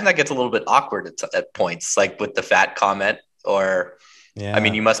can imagine that gets a little bit awkward at points, like with the fat comment, or, yeah. I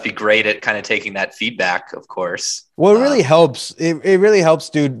mean, you must be great at kind of taking that feedback, of course. Well, it really helps. It really helps,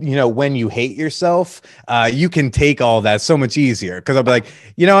 dude. You know, when you hate yourself, you can take all that so much easier. Cause I'll be like,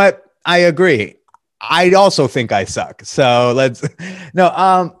 you know what? I agree. I also think I suck. So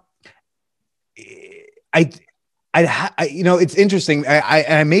you know, it's interesting.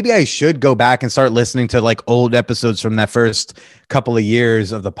 I maybe I should go back and start listening to like old episodes from that first couple of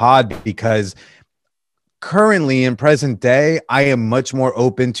years of the pod, because currently in present day, I am much more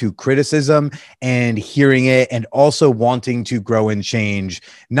open to criticism and hearing it, and also wanting to grow and change,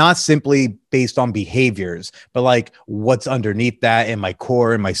 not simply based on behaviors, but like what's underneath that in my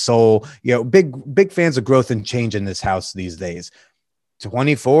core and my soul. You know, big fans of growth and change in this house these days.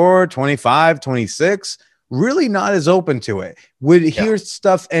 24, 25, 26. Really not as open to it. Would hear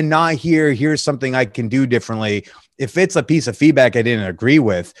stuff and not here's something I can do differently. If it's a piece of feedback I didn't agree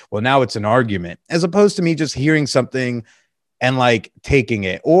with, well, now it's an argument, as opposed to me just hearing something and like taking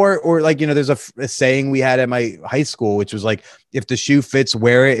it. Or like, you know, there's a saying we had at my high school, which was like, if the shoe fits,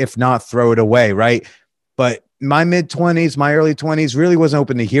 wear it. If not, throw it away. Right. But my mid-20s, my early 20s really wasn't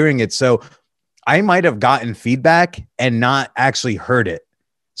open to hearing it. So I might have gotten feedback and not actually heard it.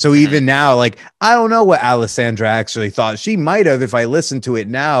 So even now, like, I don't know what Alessandra actually thought. She might have, if I listened to it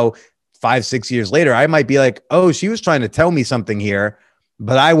now, 5-6 years later, I might be like, oh, she was trying to tell me something here,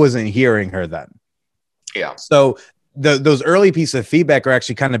 but I wasn't hearing her then. Yeah. So those early pieces of feedback are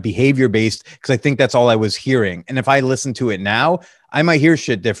actually kind of behavior based, because I think that's all I was hearing. And if I listen to it now, I might hear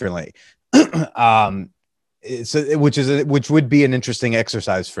shit differently. Which would be an interesting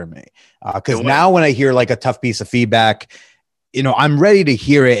exercise for me. Because now when I hear like a tough piece of feedback, you know, I'm ready to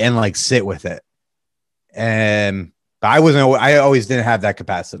hear it and like sit with it. But I always didn't have that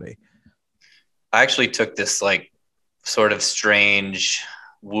capacity. I actually took this like sort of strange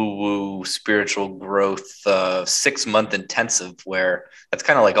woo-woo spiritual growth 6-month intensive where that's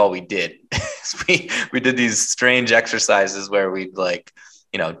kind of like all we did. we did these strange exercises where we'd like,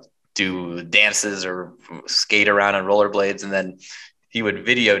 do dances or skate around on rollerblades, and then he would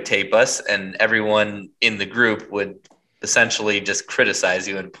videotape us, and everyone in the group would essentially just criticize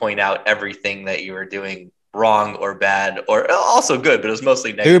you and point out everything that you were doing wrong or bad or also good, but it was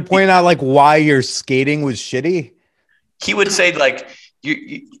mostly negative. He would point out like why your skating was shitty. He would say like,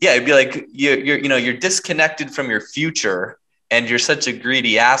 it'd be like you're disconnected from your future, and you're such a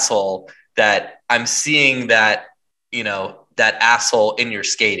greedy asshole that I'm seeing that that asshole in your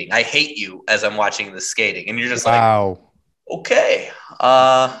skating. I hate you as I'm watching the skating, and you're just wow. Like, okay.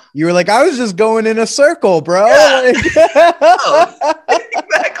 You were like, I was just going in a circle, bro. Yeah. Oh,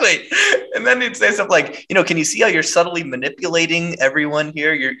 exactly. And then he'd say something like, can you see how you're subtly manipulating everyone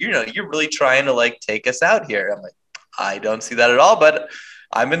here? You're really trying to like take us out here. I'm like, I don't see that at all, but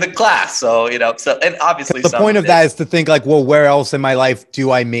I'm in the class. So, and obviously the point of that is to think like, well, where else in my life do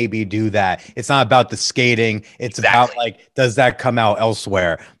I maybe do that? It's not about the skating. It's about like, does that come out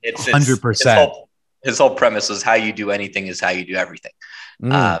elsewhere? It's 100%. His whole premise was how you do anything is how you do everything.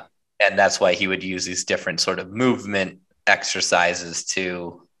 And that's why he would use these different sort of movement exercises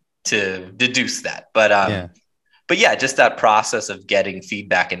to deduce that. But yeah, just that process of getting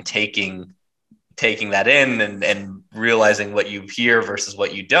feedback and taking that in and realizing what you hear versus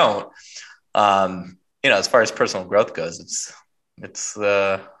what you don't. As far as personal growth goes, it's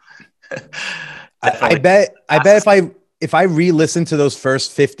I bet if I re-listen to those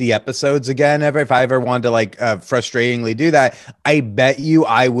first 50 episodes again, if I ever wanted to like frustratingly do that, I bet you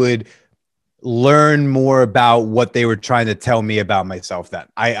I would learn more about what they were trying to tell me about myself then.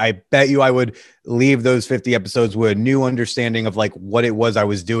 I bet you I would leave those 50 episodes with a new understanding of like what it was I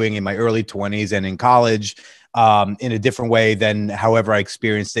was doing in my early 20s and in college in a different way than however I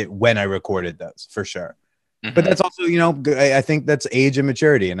experienced it when I recorded those, for sure. Mm-hmm. But that's also, I think that's age and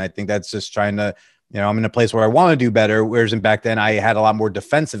maturity. And I think that's just trying to, I'm in a place where I want to do better. Whereas back then I had a lot more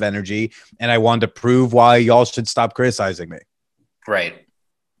defensive energy and I wanted to prove why y'all should stop criticizing me. Right.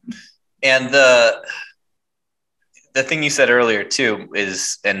 And the thing you said earlier too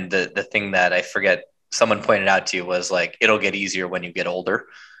is, and the thing that I forget, someone pointed out to you was like, it'll get easier when you get older.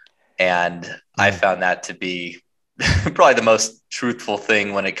 And I found that to be probably the most truthful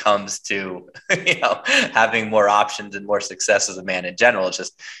thing when it comes to, having more options and more success as a man in general. It's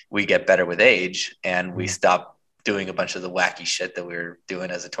just, we get better with age and we stop doing a bunch of the wacky shit that we were doing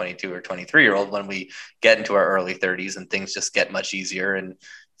as a 22 or 23-year-old when we get into our early 30s, and things just get much easier and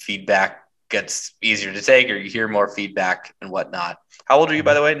feedback gets easier to take, or you hear more feedback and whatnot. How old are you,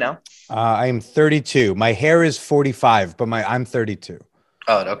 by the way, now? I am 32. My hair is 45, but I'm 32.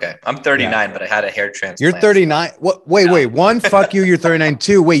 Oh, okay. I'm 39, but I had a hair transplant. You're 39. What? Wait. One, fuck you. You're 39.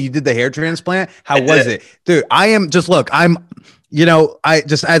 Two, wait, you did the hair transplant? How was it? Dude, I got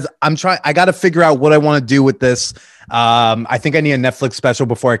to figure out what I want to do with this. I think I need a Netflix special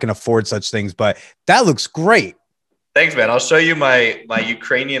before I can afford such things, but that looks great. Thanks, man. I'll show you my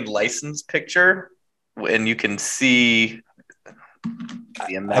Ukrainian license picture, and you can see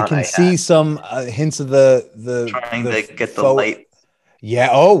the amount. I can see some hints of the trying to get the light. Yeah.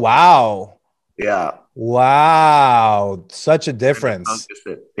 Oh, wow. Yeah. Wow. Such a difference.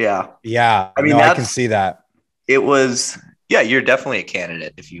 Yeah. Yeah. I mean, I can see that. It was. Yeah, you're definitely a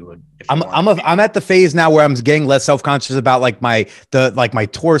candidate if you would. I'm at the phase now where I'm getting less self-conscious about like my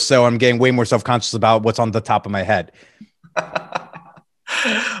torso. I'm getting way more self-conscious about what's on the top of my head.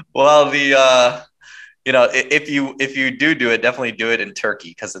 Well, if you do it, definitely do it in Turkey,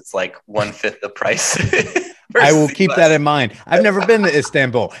 because it's like 1/5 the price. I will keep that in mind. I've never been to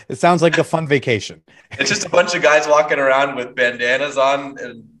Istanbul. It sounds like a fun vacation. It's just a bunch of guys walking around with bandanas on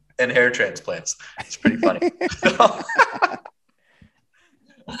and hair transplants. It's pretty funny.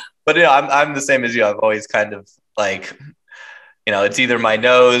 But I'm the same as you. I've always kind of like, it's either my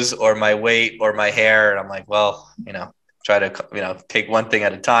nose or my weight or my hair, and I'm like, well, try to take one thing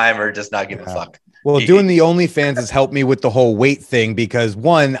at a time, or just not give a fuck. Well, doing the OnlyFans has helped me with the whole weight thing, because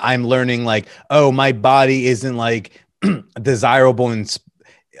one, I'm learning like, oh, my body isn't like desirable, and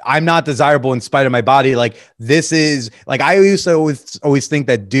I'm not desirable in spite of my body. Like, this is like, I used to always think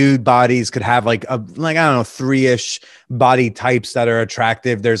that dude bodies could have like I don't know, 3-ish body types that are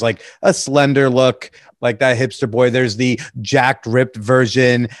attractive. There's like a slender look, like that hipster boy. There's the jacked, ripped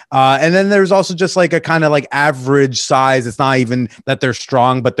version. And then there's also just like a kind of like average size. It's not even that they're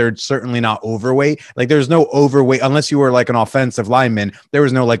strong, but they're certainly not overweight. Like there's no overweight, unless you were like an offensive lineman. There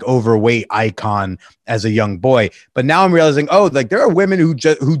was no like overweight icon as a young boy. But now I'm realizing, oh, like there are women who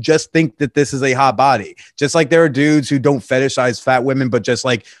just think that this is a hot body. Just like there are dudes who don't fetishize fat women, but just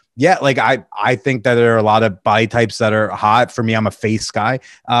like, yeah, like I think that there are a lot of body types that are hot. For me, I'm a face guy.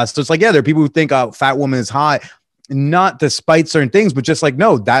 So it's like, yeah, there are people who think a fat woman is hot, not despite certain things, but just like,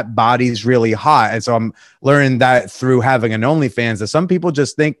 no, that body's really hot. And so I'm learning that through having an OnlyFans, that some people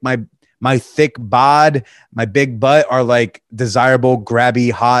just think my thick bod, my big butt are like desirable,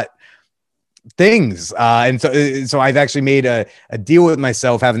 grabby, hot things. And so I've actually made a deal with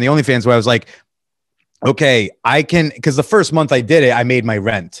myself having the OnlyFans where I was like, okay, I can, because the first month I did it, I made my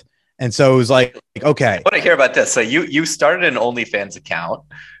rent. And so it was like, okay. I want to hear about this. So you started an OnlyFans account.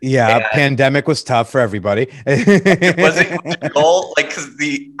 Yeah, pandemic was tough for everybody. Was it your goal? Like, because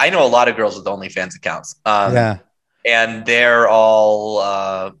I know a lot of girls with OnlyFans accounts. Yeah. And they're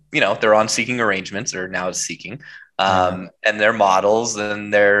all, they're on Seeking Arrangements, or now it's Seeking. And they're models,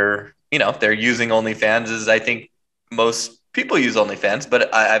 and they're using OnlyFans as I think most people use OnlyFans,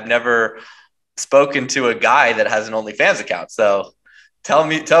 but I've never spoken to a guy that has an OnlyFans account. So tell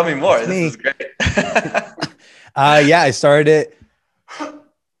me more. This is great. I started it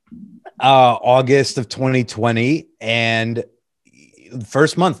August of 2020, and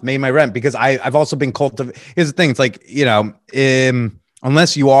first month made my rent, because I've also been cultivating. Here's the thing. It's like,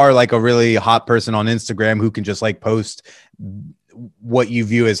 unless you are like a really hot person on Instagram who can just like post what you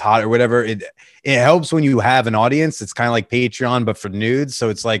view as hot or whatever, it helps when you have an audience. It's kind of like Patreon, but for nudes. So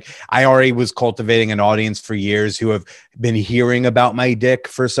it's like, I already was cultivating an audience for years who have been hearing about my dick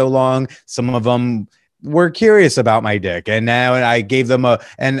for so long. Some of them were curious about my dick, and now I gave them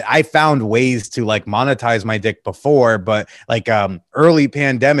and I found ways to like monetize my dick before, but like early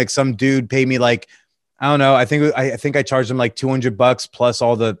pandemic, some dude paid me like, I don't know, I think I charged him like $200 plus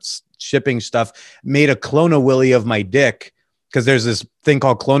all the shipping stuff, made a Clone-A-Willy of my dick, because there's this thing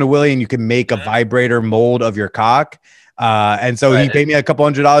called Clone-A-Willy, and you can make a vibrator mold of your cock. And so he paid me a couple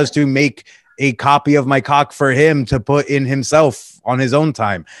 $100 to make a copy of my cock for him to put in himself on his own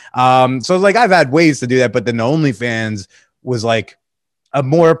time. So like, I've had ways to do that, but then the OnlyFans was like a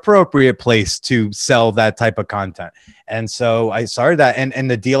more appropriate place to sell that type of content. And so I started that. And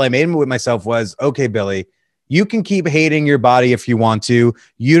the deal I made with myself was, okay, Billy, you can keep hating your body if you want to.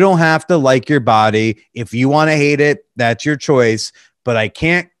 You don't have to like your body. If you want to hate it, that's your choice. But I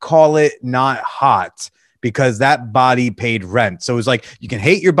can't call it not hot, because that body paid rent. So it was like, you can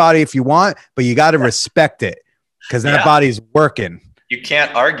hate your body if you want, but you got to respect it, because that body's working. You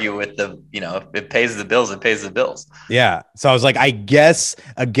can't argue with if it pays the bills, it pays the bills. Yeah. So I was like, I guess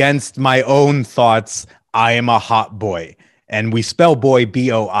against my own thoughts, I am a hot boy. And we spell boy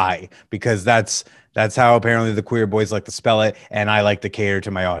BOI, because that's how apparently the queer boys like to spell it, and I like to cater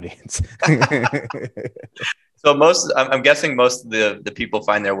to my audience. So I'm guessing most of the people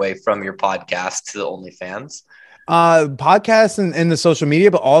find their way from your podcast to the OnlyFans. Podcasts and the social media,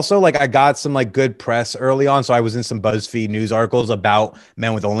 but also like I got some like good press early on. So I was in some BuzzFeed news articles about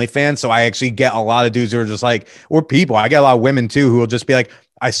men with OnlyFans. So I actually get a lot of dudes who are just like, or people, I get a lot of women too, who will just be like,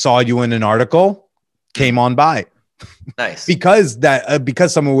 I saw you in an article, came on by. Nice. because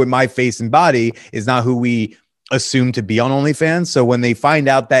someone with my face and body is not who we assume to be on OnlyFans. So when they find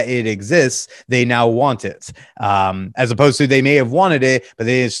out that it exists, they now want it. As opposed to they may have wanted it, but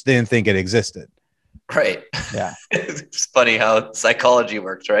they just didn't think it existed. Right. Yeah. It's funny how psychology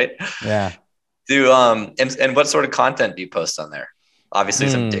works, right? Yeah. And what sort of content do you post on there? Obviously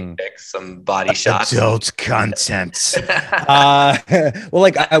some dick pics, some body shots. Adult content. Well,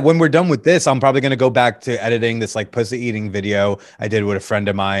 like when we're done with this, I'm probably going to go back to editing this like pussy eating video I did with a friend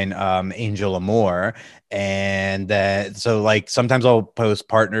of mine, Angel Amore. And so like sometimes I'll post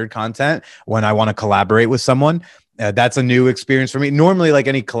partnered content when I want to collaborate with someone. That's a new experience for me. Normally, like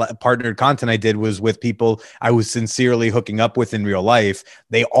any partnered content I did was with people I was sincerely hooking up with in real life.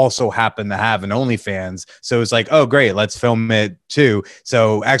 They also happen to have an OnlyFans. So it's like, oh, great, let's film it too.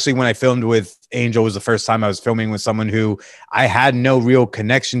 So actually, when I filmed with Angel was the first time I was filming with someone who I had no real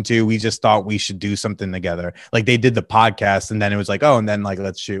connection to. We just thought we should do something together. Like they did the podcast, and then it was like, oh, and then like,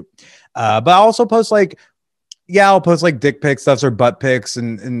 let's shoot. But I also post like, I'll post like dick pic stuff or butt pics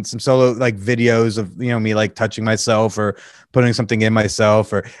and some solo like videos of, me like touching myself or putting something in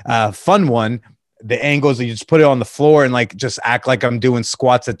myself, or fun one. The angles that you just put it on the floor and like just act like I'm doing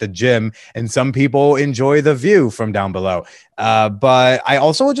squats at the gym. And some people enjoy the view from down below. But I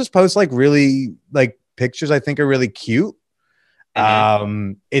also will just post like really like pictures I think are really cute.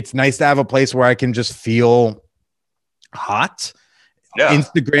 It's nice to have a place where I can just feel hot. Yeah.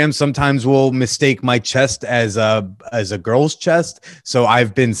 Instagram sometimes will mistake my chest as a girl's chest. So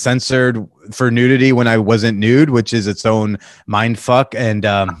I've been censored for nudity when I wasn't nude, which is its own mind fuck. And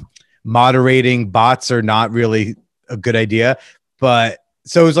moderating bots are not really a good idea. But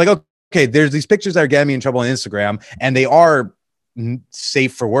so it's like, okay, there's these pictures that are getting me in trouble on Instagram, and they are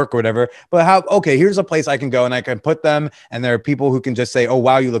safe for work or whatever, but okay, here's a place I can go and I can put them, and there are people who can just say, oh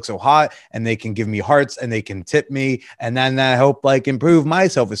wow, you look so hot, and they can give me hearts and they can tip me, and then that help like improve my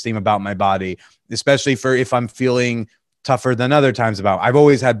self-esteem about my body, especially for if I'm feeling tougher than other times about. I've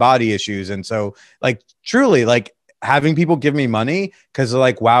always had body issues, and so like truly like having people give me money because they're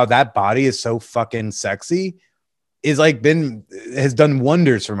like, wow, that body is so fucking sexy, is like has done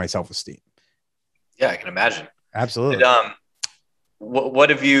wonders for my self-esteem. Yeah, I can imagine. Absolutely. What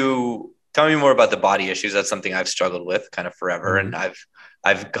have you, tell me more about the body issues? That's something I've struggled with kind of forever. And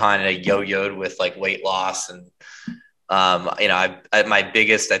I've kind of yo-yoed with like weight loss, and at my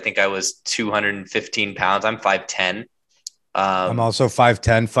biggest, I think I was 215 pounds. I'm 5'10". I'm also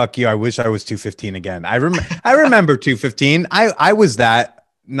 5'10". Fuck you. I wish I was 215 again. I remember 215. I was that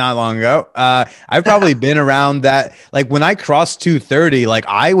not long ago. I've probably been around that. Like when I crossed 230, like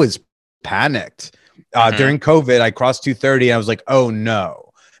I was panicked. During COVID, I crossed 230 and I was like, oh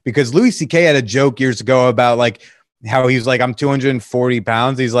no, because Louis C.K. had a joke years ago about like how he was like, I'm 240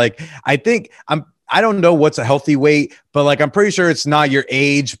 pounds. He's like, I don't know what's a healthy weight, but like, I'm pretty sure it's not your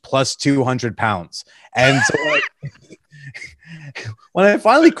age plus 200 pounds. And so like, when I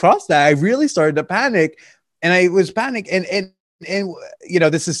finally crossed that, I really started to panic, and I was panic and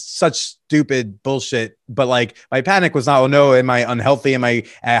this is such stupid bullshit, but like my panic was not, oh no, am I unhealthy? Am I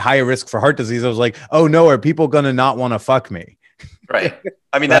at higher risk for heart disease? I was like, oh no, are people going to not want to fuck me? Right.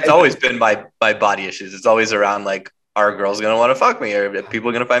 I mean, that's always been my body issues. It's always around like, are girls going to want to fuck me, or are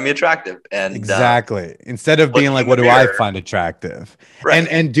people going to find me attractive? And exactly. Instead of being like, what do I find attractive? Right.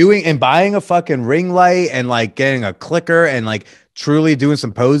 And buying a fucking ring light and like getting a clicker and like truly doing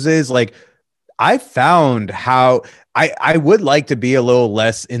some poses. Like I found how I would like to be a little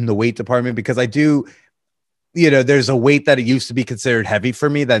less in the weight department, because I do, there's a weight that it used to be considered heavy for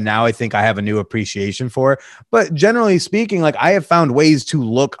me that now I think I have a new appreciation for. But generally speaking, like I have found ways to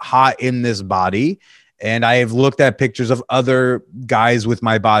look hot in this body. And I have looked at pictures of other guys with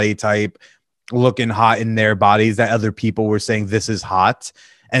my body type looking hot in their bodies that other people were saying this is hot,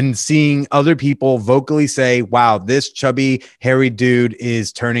 and seeing other people vocally say, wow, this chubby, hairy dude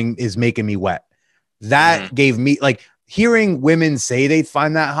is making me wet. That gave me like, hearing women say they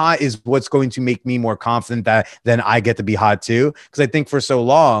find that hot is what's going to make me more confident that then I get to be hot too. Because I think for so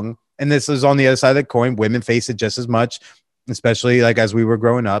long, and this is on the other side of the coin, women face it just as much, especially like as we were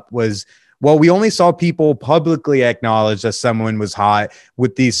growing up, was, well, we only saw people publicly acknowledge that someone was hot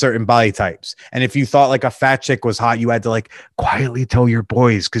with these certain body types. And if you thought like a fat chick was hot, you had to like quietly tell your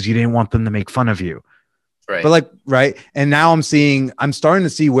boys because you didn't want them to make fun of you. Right. But like, right. And now I'm starting to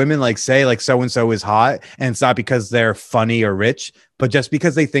see women like say like so-and-so is hot. And it's not because they're funny or rich, but just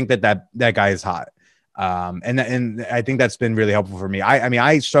because they think that guy is hot. And I think that's been really helpful for me. I mean,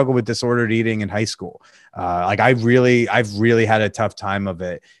 I struggled with disordered eating in high school. I've really had a tough time of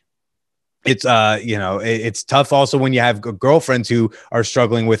it. It's it's tough also when you have girlfriends who are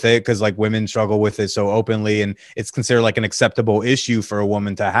struggling with it, because like women struggle with it so openly, and it's considered like an acceptable issue for a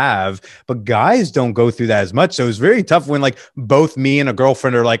woman to have, but guys don't go through that as much. So it's very tough when like both me and a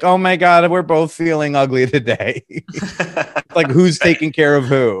girlfriend are like, oh my god, we're both feeling ugly today. Like who's taking care of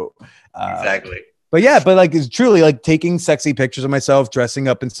who? Exactly. But yeah, but like it's truly like taking sexy pictures of myself, dressing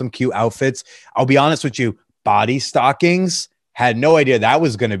up in some cute outfits. I'll be honest with you, body stockings, had no idea that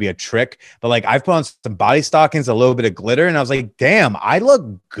was going to be a trick, but like I've put on some body stockings, a little bit of glitter, and I was like, damn, I look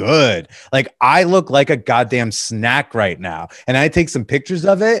good. Like I look like a goddamn snack right now. And I take some pictures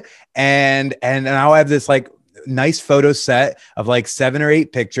of it, and I'll have this like nice photo set of like 7 or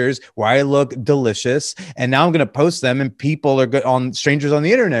 8 pictures where I look delicious. And now I'm going to post them, and people are good on strangers on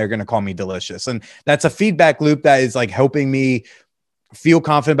the internet are going to call me delicious. And that's a feedback loop that is like helping me feel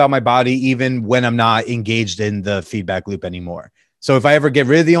confident about my body, even when I'm not engaged in the feedback loop anymore. So if I ever get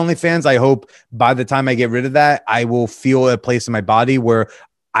rid of the OnlyFans, I hope by the time I get rid of that, I will feel a place in my body where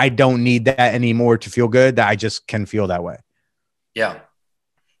I don't need that anymore to feel good, that I just can feel that way. Yeah.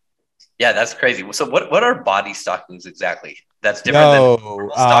 Yeah, that's crazy. So what are body stockings exactly? That's different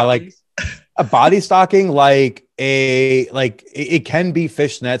than like a body stocking, like it can be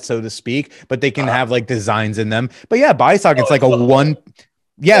fishnet, so to speak, but they can have like designs in them. But yeah, body stocking's like a one.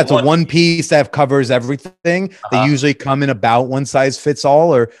 Yeah, it's a one piece that covers everything. They usually come in about one size fits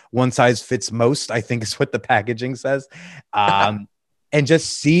all or one size fits most, I think is what the packaging says. And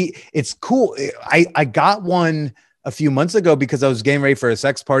just see, it's cool. I got one a few months ago because I was getting ready for a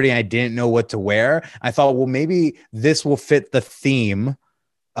sex party and I didn't know what to wear. I thought, well, maybe this will fit the theme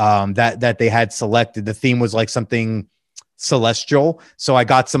that they had selected. The theme was like something celestial, so I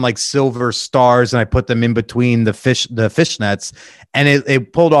got some like silver stars and I put them in between the fishnets, and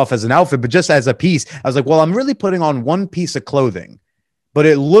it pulled off as an outfit. But just as a piece, I was like, well, I'm really putting on one piece of clothing, but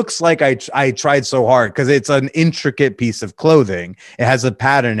it looks like I tried so hard because it's an intricate piece of clothing. It has a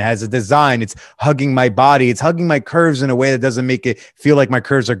pattern, it has a design, it's hugging my body, it's hugging my curves in a way that doesn't make it feel like my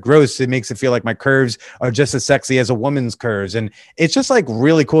curves are gross. It makes it feel like my curves are just as sexy as a woman's curves. And it's just like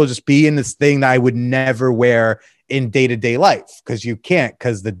really cool to just be in this thing that I would never wear in day-to-day life, because you can't,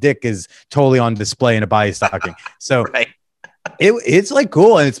 because the dick is totally on display in a body stocking. So right. It's like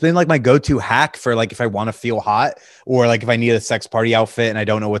cool, and it's been like my go-to hack for like if I want to feel hot or like if I need a sex party outfit and I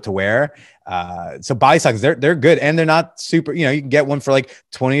don't know what to wear. So body stockings, they're good, and they're not super. You know, you can get one for like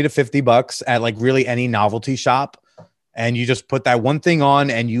 $20 to $50 at like really any novelty shop, and you just put that one thing on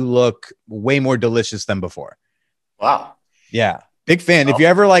and you look way more delicious than before. Wow. Yeah. Big fan. If you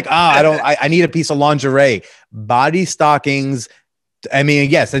ever like, I need a piece of lingerie, body stockings. I mean,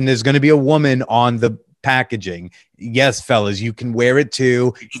 yes. And there's going to be a woman on the packaging. Yes, fellas, you can wear it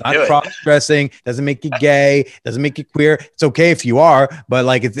too. It's not cross-dressing. Doesn't make you gay. Doesn't make you queer. It's okay if you are, but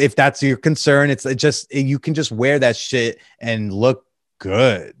like, if that's your concern, you can just wear that shit and look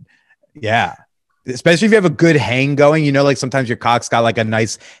good. Yeah. Especially if you have a good hang going, you know, like sometimes your cock's got like a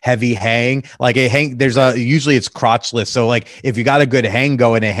nice heavy hang, like usually it's crotchless. So like if you got a good hang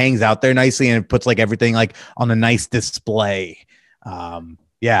going, it hangs out there nicely and it puts like everything like on a nice display.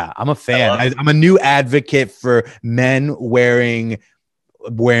 Yeah, I'm a fan. I'm a new advocate for men wearing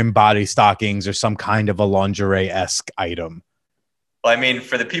body stockings or some kind of a lingerie-esque item. Well, I mean,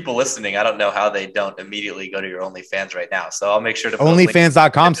 for the people listening, I don't know how they don't immediately go to your OnlyFans right now. So I'll make sure to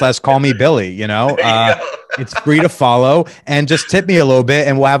OnlyFans.com/callmebilly, you know, it's free to follow, and just tip me a little bit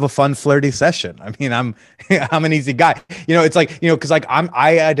and we'll have a fun, flirty session. I mean, I'm an easy guy, you know, it's like, you know, cause like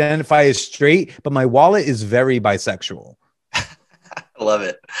I identify as straight, but my wallet is very bisexual. I love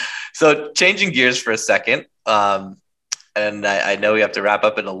it. So changing gears for a second. And I know we have to wrap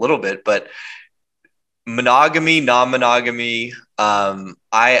up in a little bit, but monogamy, non-monogamy.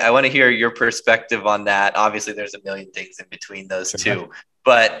 I want to hear your perspective on that. Obviously, there's a million things in between those two,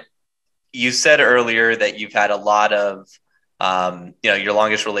 but you said earlier that you've had a lot of, your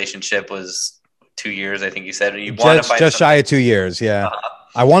longest relationship was 2 years. I think you said you want to find just shy of 2 years. Yeah,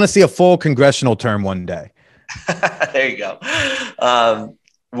 I want to see a full congressional term one day. There you go.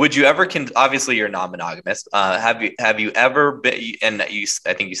 Would you ever obviously you're non-monogamous. Have you ever been, and I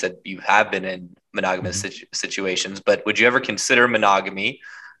think you said you have been in monogamous situations, but would you ever consider monogamy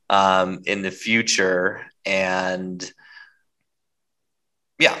in the future? And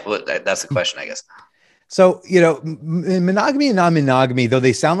yeah, well, that's the question, I guess. So, you know, monogamy and non-monogamy, though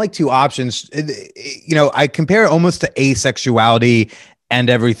they sound like two options, you know, I compare it almost to asexuality and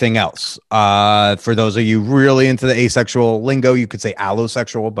everything else. For those of you really into the asexual lingo, you could say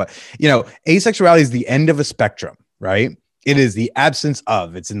allosexual, but you know, asexuality is the end of a spectrum, right? It is the absence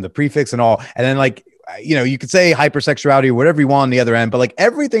of, it's in the prefix and all. And then like, you know, you could say hypersexuality or whatever you want on the other end, but like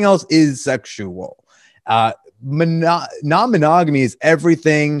everything else is sexual. Non-monogamy is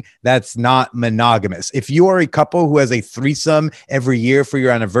everything that's not monogamous. If you are a couple who has a threesome every year for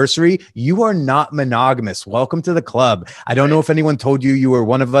your anniversary, you are not monogamous. Welcome to the club. I don't know if anyone told you were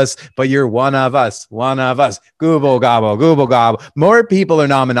one of us, but you're one of us. Google gobble. More people are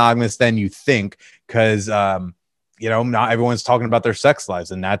non-monogamous than you think, because you know, not everyone's talking about their sex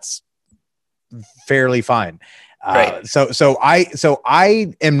lives, and that's fairly fine. Right. So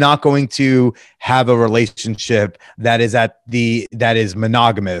I am not going to have a relationship that is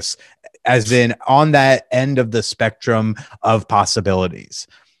monogamous, as in on that end of the spectrum of possibilities.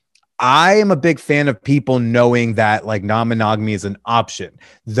 I am a big fan of people knowing that like non-monogamy is an option,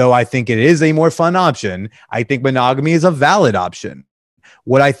 though I think it is a more fun option. I think monogamy is a valid option.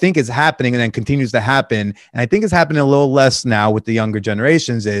 What I think is happening and then continues to happen, and I think it's happening a little less now with the younger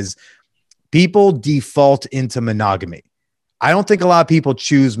generations, is people default into monogamy. I don't think a lot of people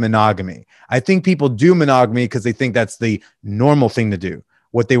choose monogamy. I think people do monogamy because they think that's the normal thing to do,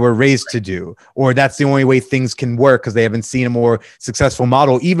 what they were raised to do, or that's the only way things can work because they haven't seen a more successful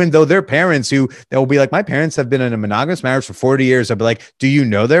model, even though their parents, they'll be like, my parents have been in a monogamous marriage for 40 years. I'll be like, do you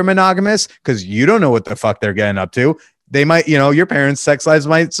know they're monogamous? Because you don't know what the fuck they're getting up to. They might, you know, your parents' sex lives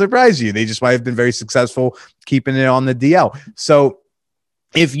might surprise you. They just might have been very successful keeping it on the DL. So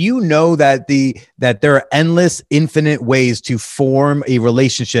if you know that there are endless, infinite ways to form a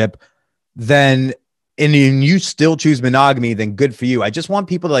relationship, then and you still choose monogamy, then good for you. I just want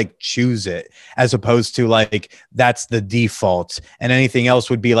people to like choose it as opposed to like that's the default and anything else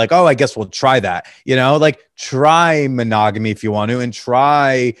would be like, oh, I guess we'll try that. Like try monogamy if you want to and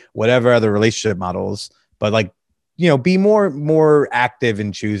try whatever other relationship models, but like, be more active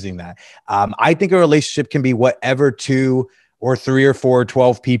in choosing that. I think a relationship can be whatever 2 or 3 or 4 or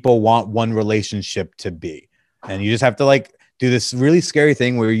 12 people want one relationship to be. And you just have to like do this really scary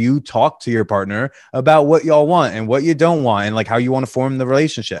thing where you talk to your partner about what y'all want and what you don't want and like how you want to form the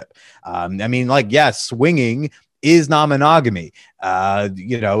relationship. Swinging is not monogamy.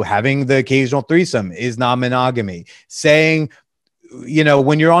 Having the occasional threesome is not monogamy. Saying,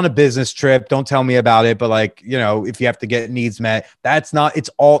 when you're on a business trip, don't tell me about it. But like, if you have to get needs met, that's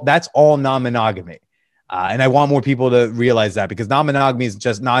all non-monogamy. And I want more people to realize that because non-monogamy is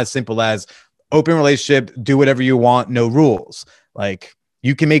just not as simple as open relationship, do whatever you want, no rules. Like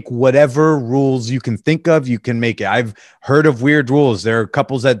you can make whatever rules you can think of, you can make it. I've heard of weird rules. There are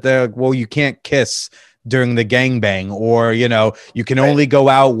couples that you can't kiss during the gangbang, or, you can only go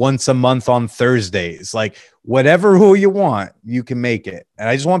out once a month on Thursdays. Like whatever rule you want, you can make it. And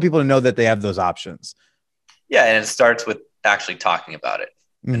I just want people to know that they have those options. Yeah. And it starts with actually talking about it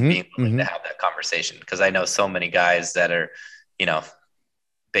and being willing to have that conversation. Because I know so many guys that are,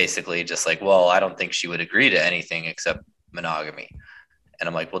 basically just like, well, I don't think she would agree to anything except monogamy. And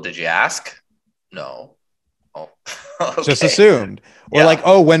I'm like, well, did you ask? No. Oh, okay. Just assumed. Or like,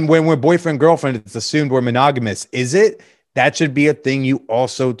 oh, when we're boyfriend, girlfriend, it's assumed we're monogamous. Is it? That should be a thing you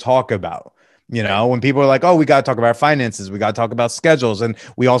also talk about. When people are like, oh, we got to talk about finances. We got to talk about schedules. And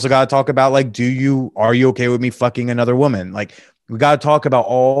we also got to talk about like, are you okay with me fucking another woman? Like we got to talk about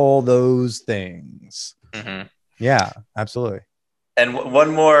all those things. Mm-hmm. Yeah, absolutely. And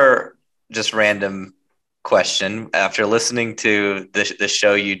one more just random question. After listening to the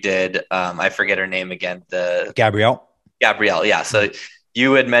show you did, I forget her name again. Gabrielle. Yeah. So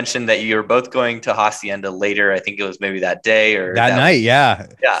you had mentioned that you were both going to Hacienda later. I think it was maybe that day or that night. Yeah.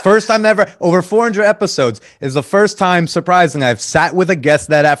 First time ever. Over 400 episodes is the first time, surprisingly, I've sat with a guest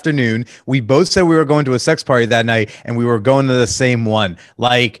that afternoon. We both said we were going to a sex party that night and we were going to the same one.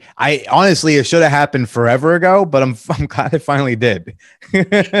 Like honestly, it should have happened forever ago, but I'm glad it finally did.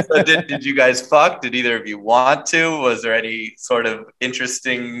 So did you guys fuck? Did either of you want to? Was there any sort of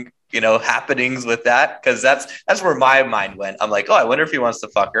interesting happenings with that? Because that's where my mind went. I'm like, oh, I wonder if he wants to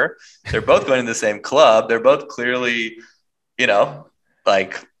fuck her. They're both going to the same club. They're both clearly,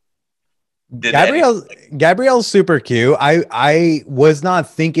 like. Gabrielle's super cute. I was not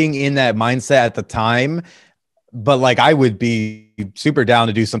thinking in that mindset at the time, but like I would be super down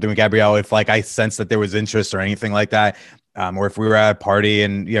to do something with Gabrielle if like I sensed that there was interest or anything like that. Or if we were at a party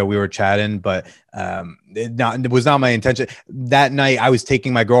and we were chatting, but it was not my intention. That night I was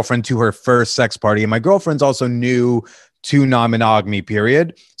taking my girlfriend to her first sex party, and my girlfriend's also new to non-monogamy,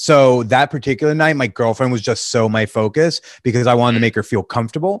 period. So that particular night, my girlfriend was just so my focus because I wanted to make her feel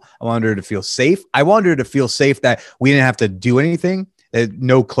comfortable. I wanted her to feel safe. I wanted her to feel safe that we didn't have to do anything.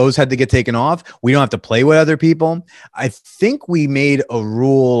 No clothes had to get taken off. We don't have to play with other people. I think we made a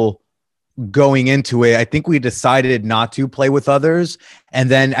rule going into it. I think we decided not to play with others.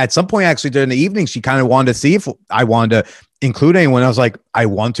 And then at some point, actually during the evening, she kind of wanted to see if I wanted to include anyone. I was like, I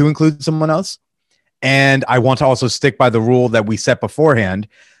want to include someone else. And I want to also stick by the rule that we set beforehand.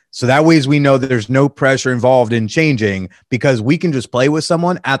 So that way we know that there's no pressure involved in changing because we can just play with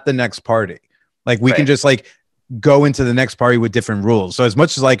someone at the next party. Like we can just like go into the next party with different rules. So as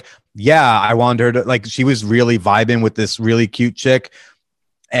much as like, yeah, I wanted her to like, she was really vibing with this really cute chick.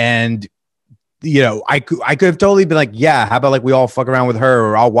 And I could have totally been like, yeah, how about like we all fuck around with her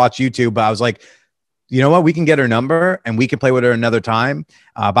or I'll watch YouTube. But I was like, you know what? We can get her number and we can play with her another time.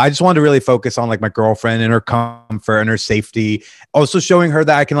 But I just wanted to really focus on like my girlfriend and her comfort and her safety. Also showing her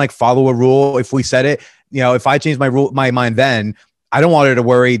that I can like follow a rule. If we said it, if I change my mind, then I don't want her to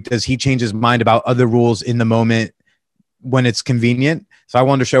worry. Does he change his mind about other rules in the moment when it's convenient? So I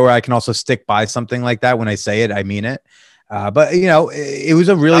wanted to show her I can also stick by something like that. When I say it, I mean it. But it was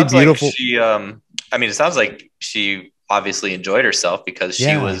a really beautiful. Like it sounds like she obviously enjoyed herself because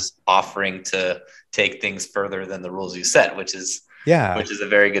she was offering to take things further than the rules you set, which is a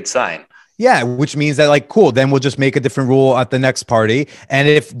very good sign. Yeah, which means that like, cool, then we'll just make a different rule at the next party. And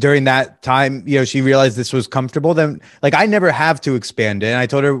if during that time, she realized this was comfortable, then like I never have to expand it. And I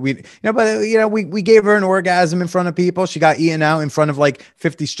told her we gave her an orgasm in front of people. She got eaten out in front of like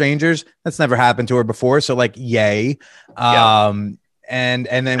 50 strangers. That's never happened to her before. So like, yay. and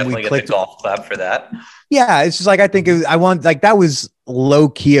then Definitely we get clicked. the golf clap for that. Yeah, it's just like I think I want like that was low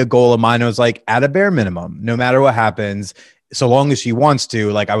key a goal of mine. It was like at a bare minimum, no matter what happens, so long as she wants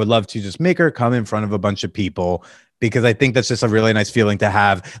to, like I would love to just make her come in front of a bunch of people because I think that's just a really nice feeling to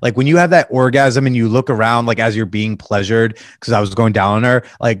have. Like when you have that orgasm and you look around, like as you're being pleasured, because I was going down on her,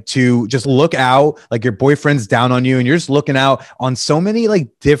 like to just look out, like your boyfriend's down on you and you're just looking out on so many like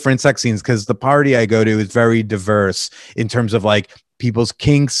different sex scenes because the party I go to is very diverse in terms of like people's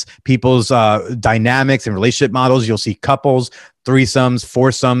kinks, people's dynamics and relationship models. You'll see couples, threesomes,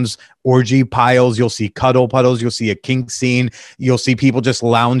 foursomes, orgy piles. You'll see cuddle puddles. You'll see a kink scene. You'll see people just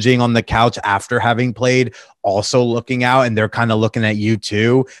lounging on the couch after having played, also looking out, and they're kind of looking at you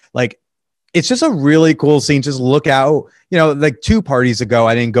too. Like, it's just a really cool scene. Just look out. You know, like 2 parties ago,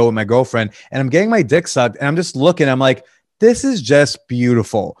 I didn't go with my girlfriend, and I'm getting my dick sucked, and I'm just looking. I'm like, this is just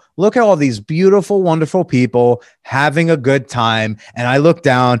beautiful. Look at all these beautiful, wonderful people having a good time. And I look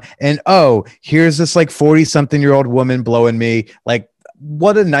down and, oh, here's this like 40-something-year-old woman blowing me. Like,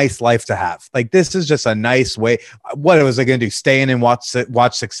 what a nice life to have. Like, this is just a nice way. What was I going to do? Stay in and watch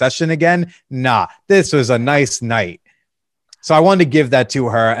Succession again? Nah, this was a nice night. So I wanted to give that to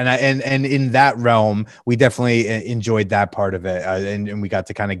her, and in that realm, we definitely enjoyed that part of it, and we got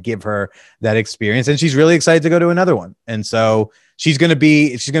to kind of give her that experience, and she's really excited to go to another one. And so she's gonna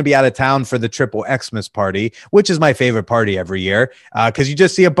be out of town for the Triple Xmas party, which is my favorite party every year, because you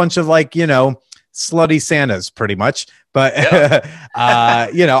just see a bunch of like slutty Santas pretty much. But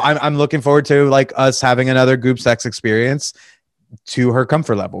yeah. I'm looking forward to like us having another group sex experience to her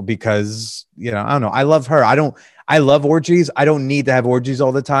comfort level because I don't know, I love her. I love orgies. I don't need to have orgies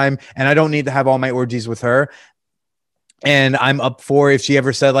all the time. And I don't need to have all my orgies with her. And I'm up for if she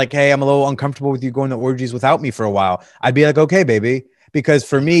ever said like, hey, I'm a little uncomfortable with you going to orgies without me for a while. I'd be like, okay, baby. Because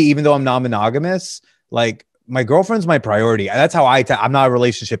for me, even though I'm non-monogamous, like my girlfriend's my priority. That's how I'm not a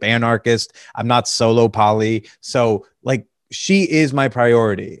relationship anarchist. I'm not solo poly. So like, she is my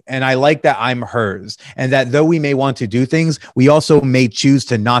priority. And I like that I'm hers. And that though we may want to do things, we also may choose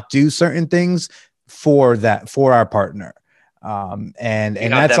to not do certain things for our partner. And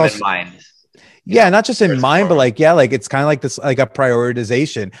that's also in mind. Yeah, not just in mind, but like, yeah, like it's kind of like this, like a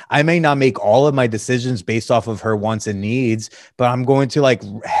prioritization. I may not make all of my decisions based off of her wants and needs, but I'm going to like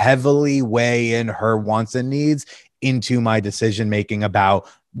heavily weigh in her wants and needs into my decision making about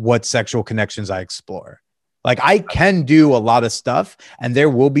what sexual connections I explore. Like I can do a lot of stuff, and there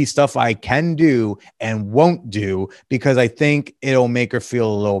will be stuff I can do and won't do because I think it'll make her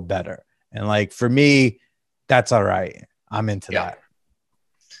feel a little better. And like, for me, that's all right. I'm into that.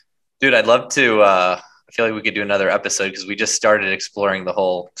 Dude, I'd love to, I feel like we could do another episode because we just started exploring the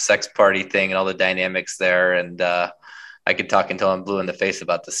whole sex party thing and all the dynamics there. And I could talk until I'm blue in the face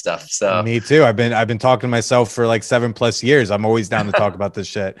about this stuff. So me too. I've been talking to myself for like 7+ years. I'm always down to talk about this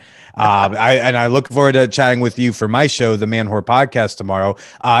shit. I look forward to chatting with you for my show, the Manwhore Podcast, tomorrow.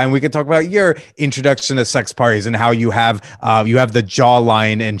 And we can talk about your introduction to sex parties and how you have the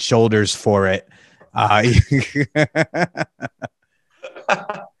jawline and shoulders for it.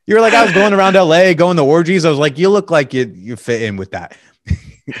 You were like, I was going around LA, going to orgies. I was like, you look like you fit in with that.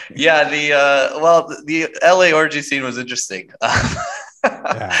 Yeah, the LA orgy scene was interesting.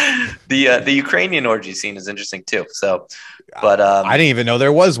 Yeah. The Ukrainian orgy scene is interesting too. So, but I didn't even know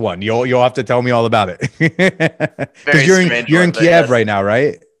there was one. You'll have to tell me all about it. Because you're in Kiev right now,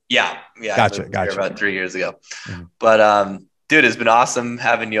 right? Yeah. Gotcha. About 3 years ago. Mm-hmm. But dude, it's been awesome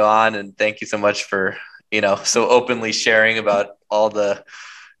having you on, and thank you so much for so openly sharing about all the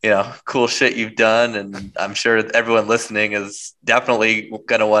cool shit you've done. And I'm sure everyone listening is definitely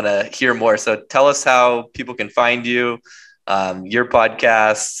going to want to hear more. So tell us how people can find you, your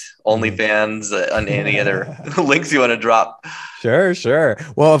podcast, OnlyFans, and any other links you want to drop. Sure.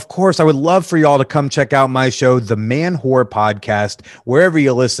 Well, of course, I would love for y'all to come check out my show, the Manwhore Podcast, wherever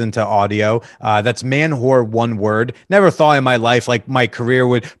you listen to audio. That's Manwhore, one word. Never thought in my life like my career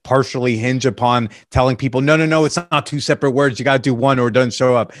would partially hinge upon telling people, no, it's not 2 separate words. You got to do one or it doesn't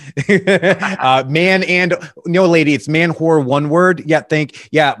show up. Man and no, lady, it's Manwhore, one word.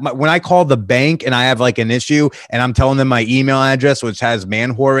 When I call the bank and I have like an issue and I'm telling them my email address, which has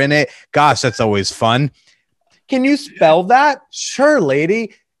Manwhore in it, gosh, that's always fun. Can you spell that? Sure,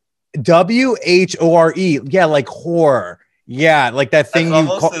 lady. WHORE. Yeah, like whore. Yeah, like that thing. That's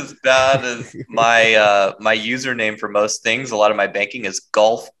almost as bad as my my username for most things. A lot of my banking is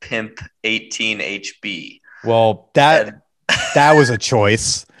Golf Pimp 18HB. Well, that was a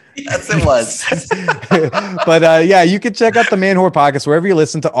choice. Yes, it was. But yeah, you can check out the Manwhore Podcast wherever you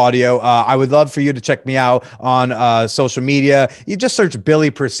listen to audio. I would love for you to check me out on social media. You just search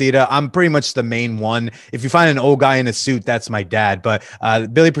Billy Procida. I'm pretty much the main one. If you find an old guy in a suit, that's my dad. But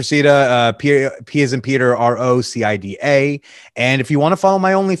Billy Procida, P as in Peter, Rocida. And if you want to follow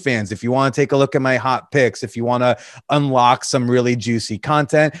my OnlyFans, if you want to take a look at my hot pics, if you want to unlock some really juicy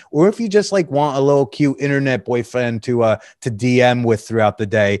content, or if you just like want a little cute internet boyfriend to DM with throughout the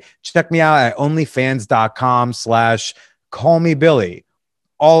day, check me out at onlyfans.com/callmebilly.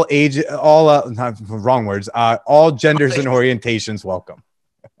 All age, not wrong words, all genders and orientations welcome.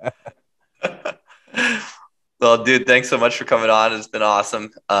 Well, dude, thanks so much for coming on. It's been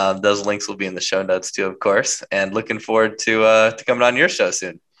awesome. Those links will be in the show notes too, of course. And looking forward to coming on your show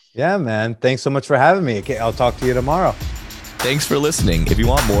soon. Yeah, man. Thanks so much for having me. Okay, I'll talk to you tomorrow. Thanks for listening. If you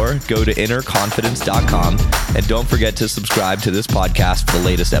want more, go to innerconfidence.com and don't forget to subscribe to this podcast for the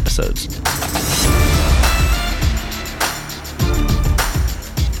latest episodes.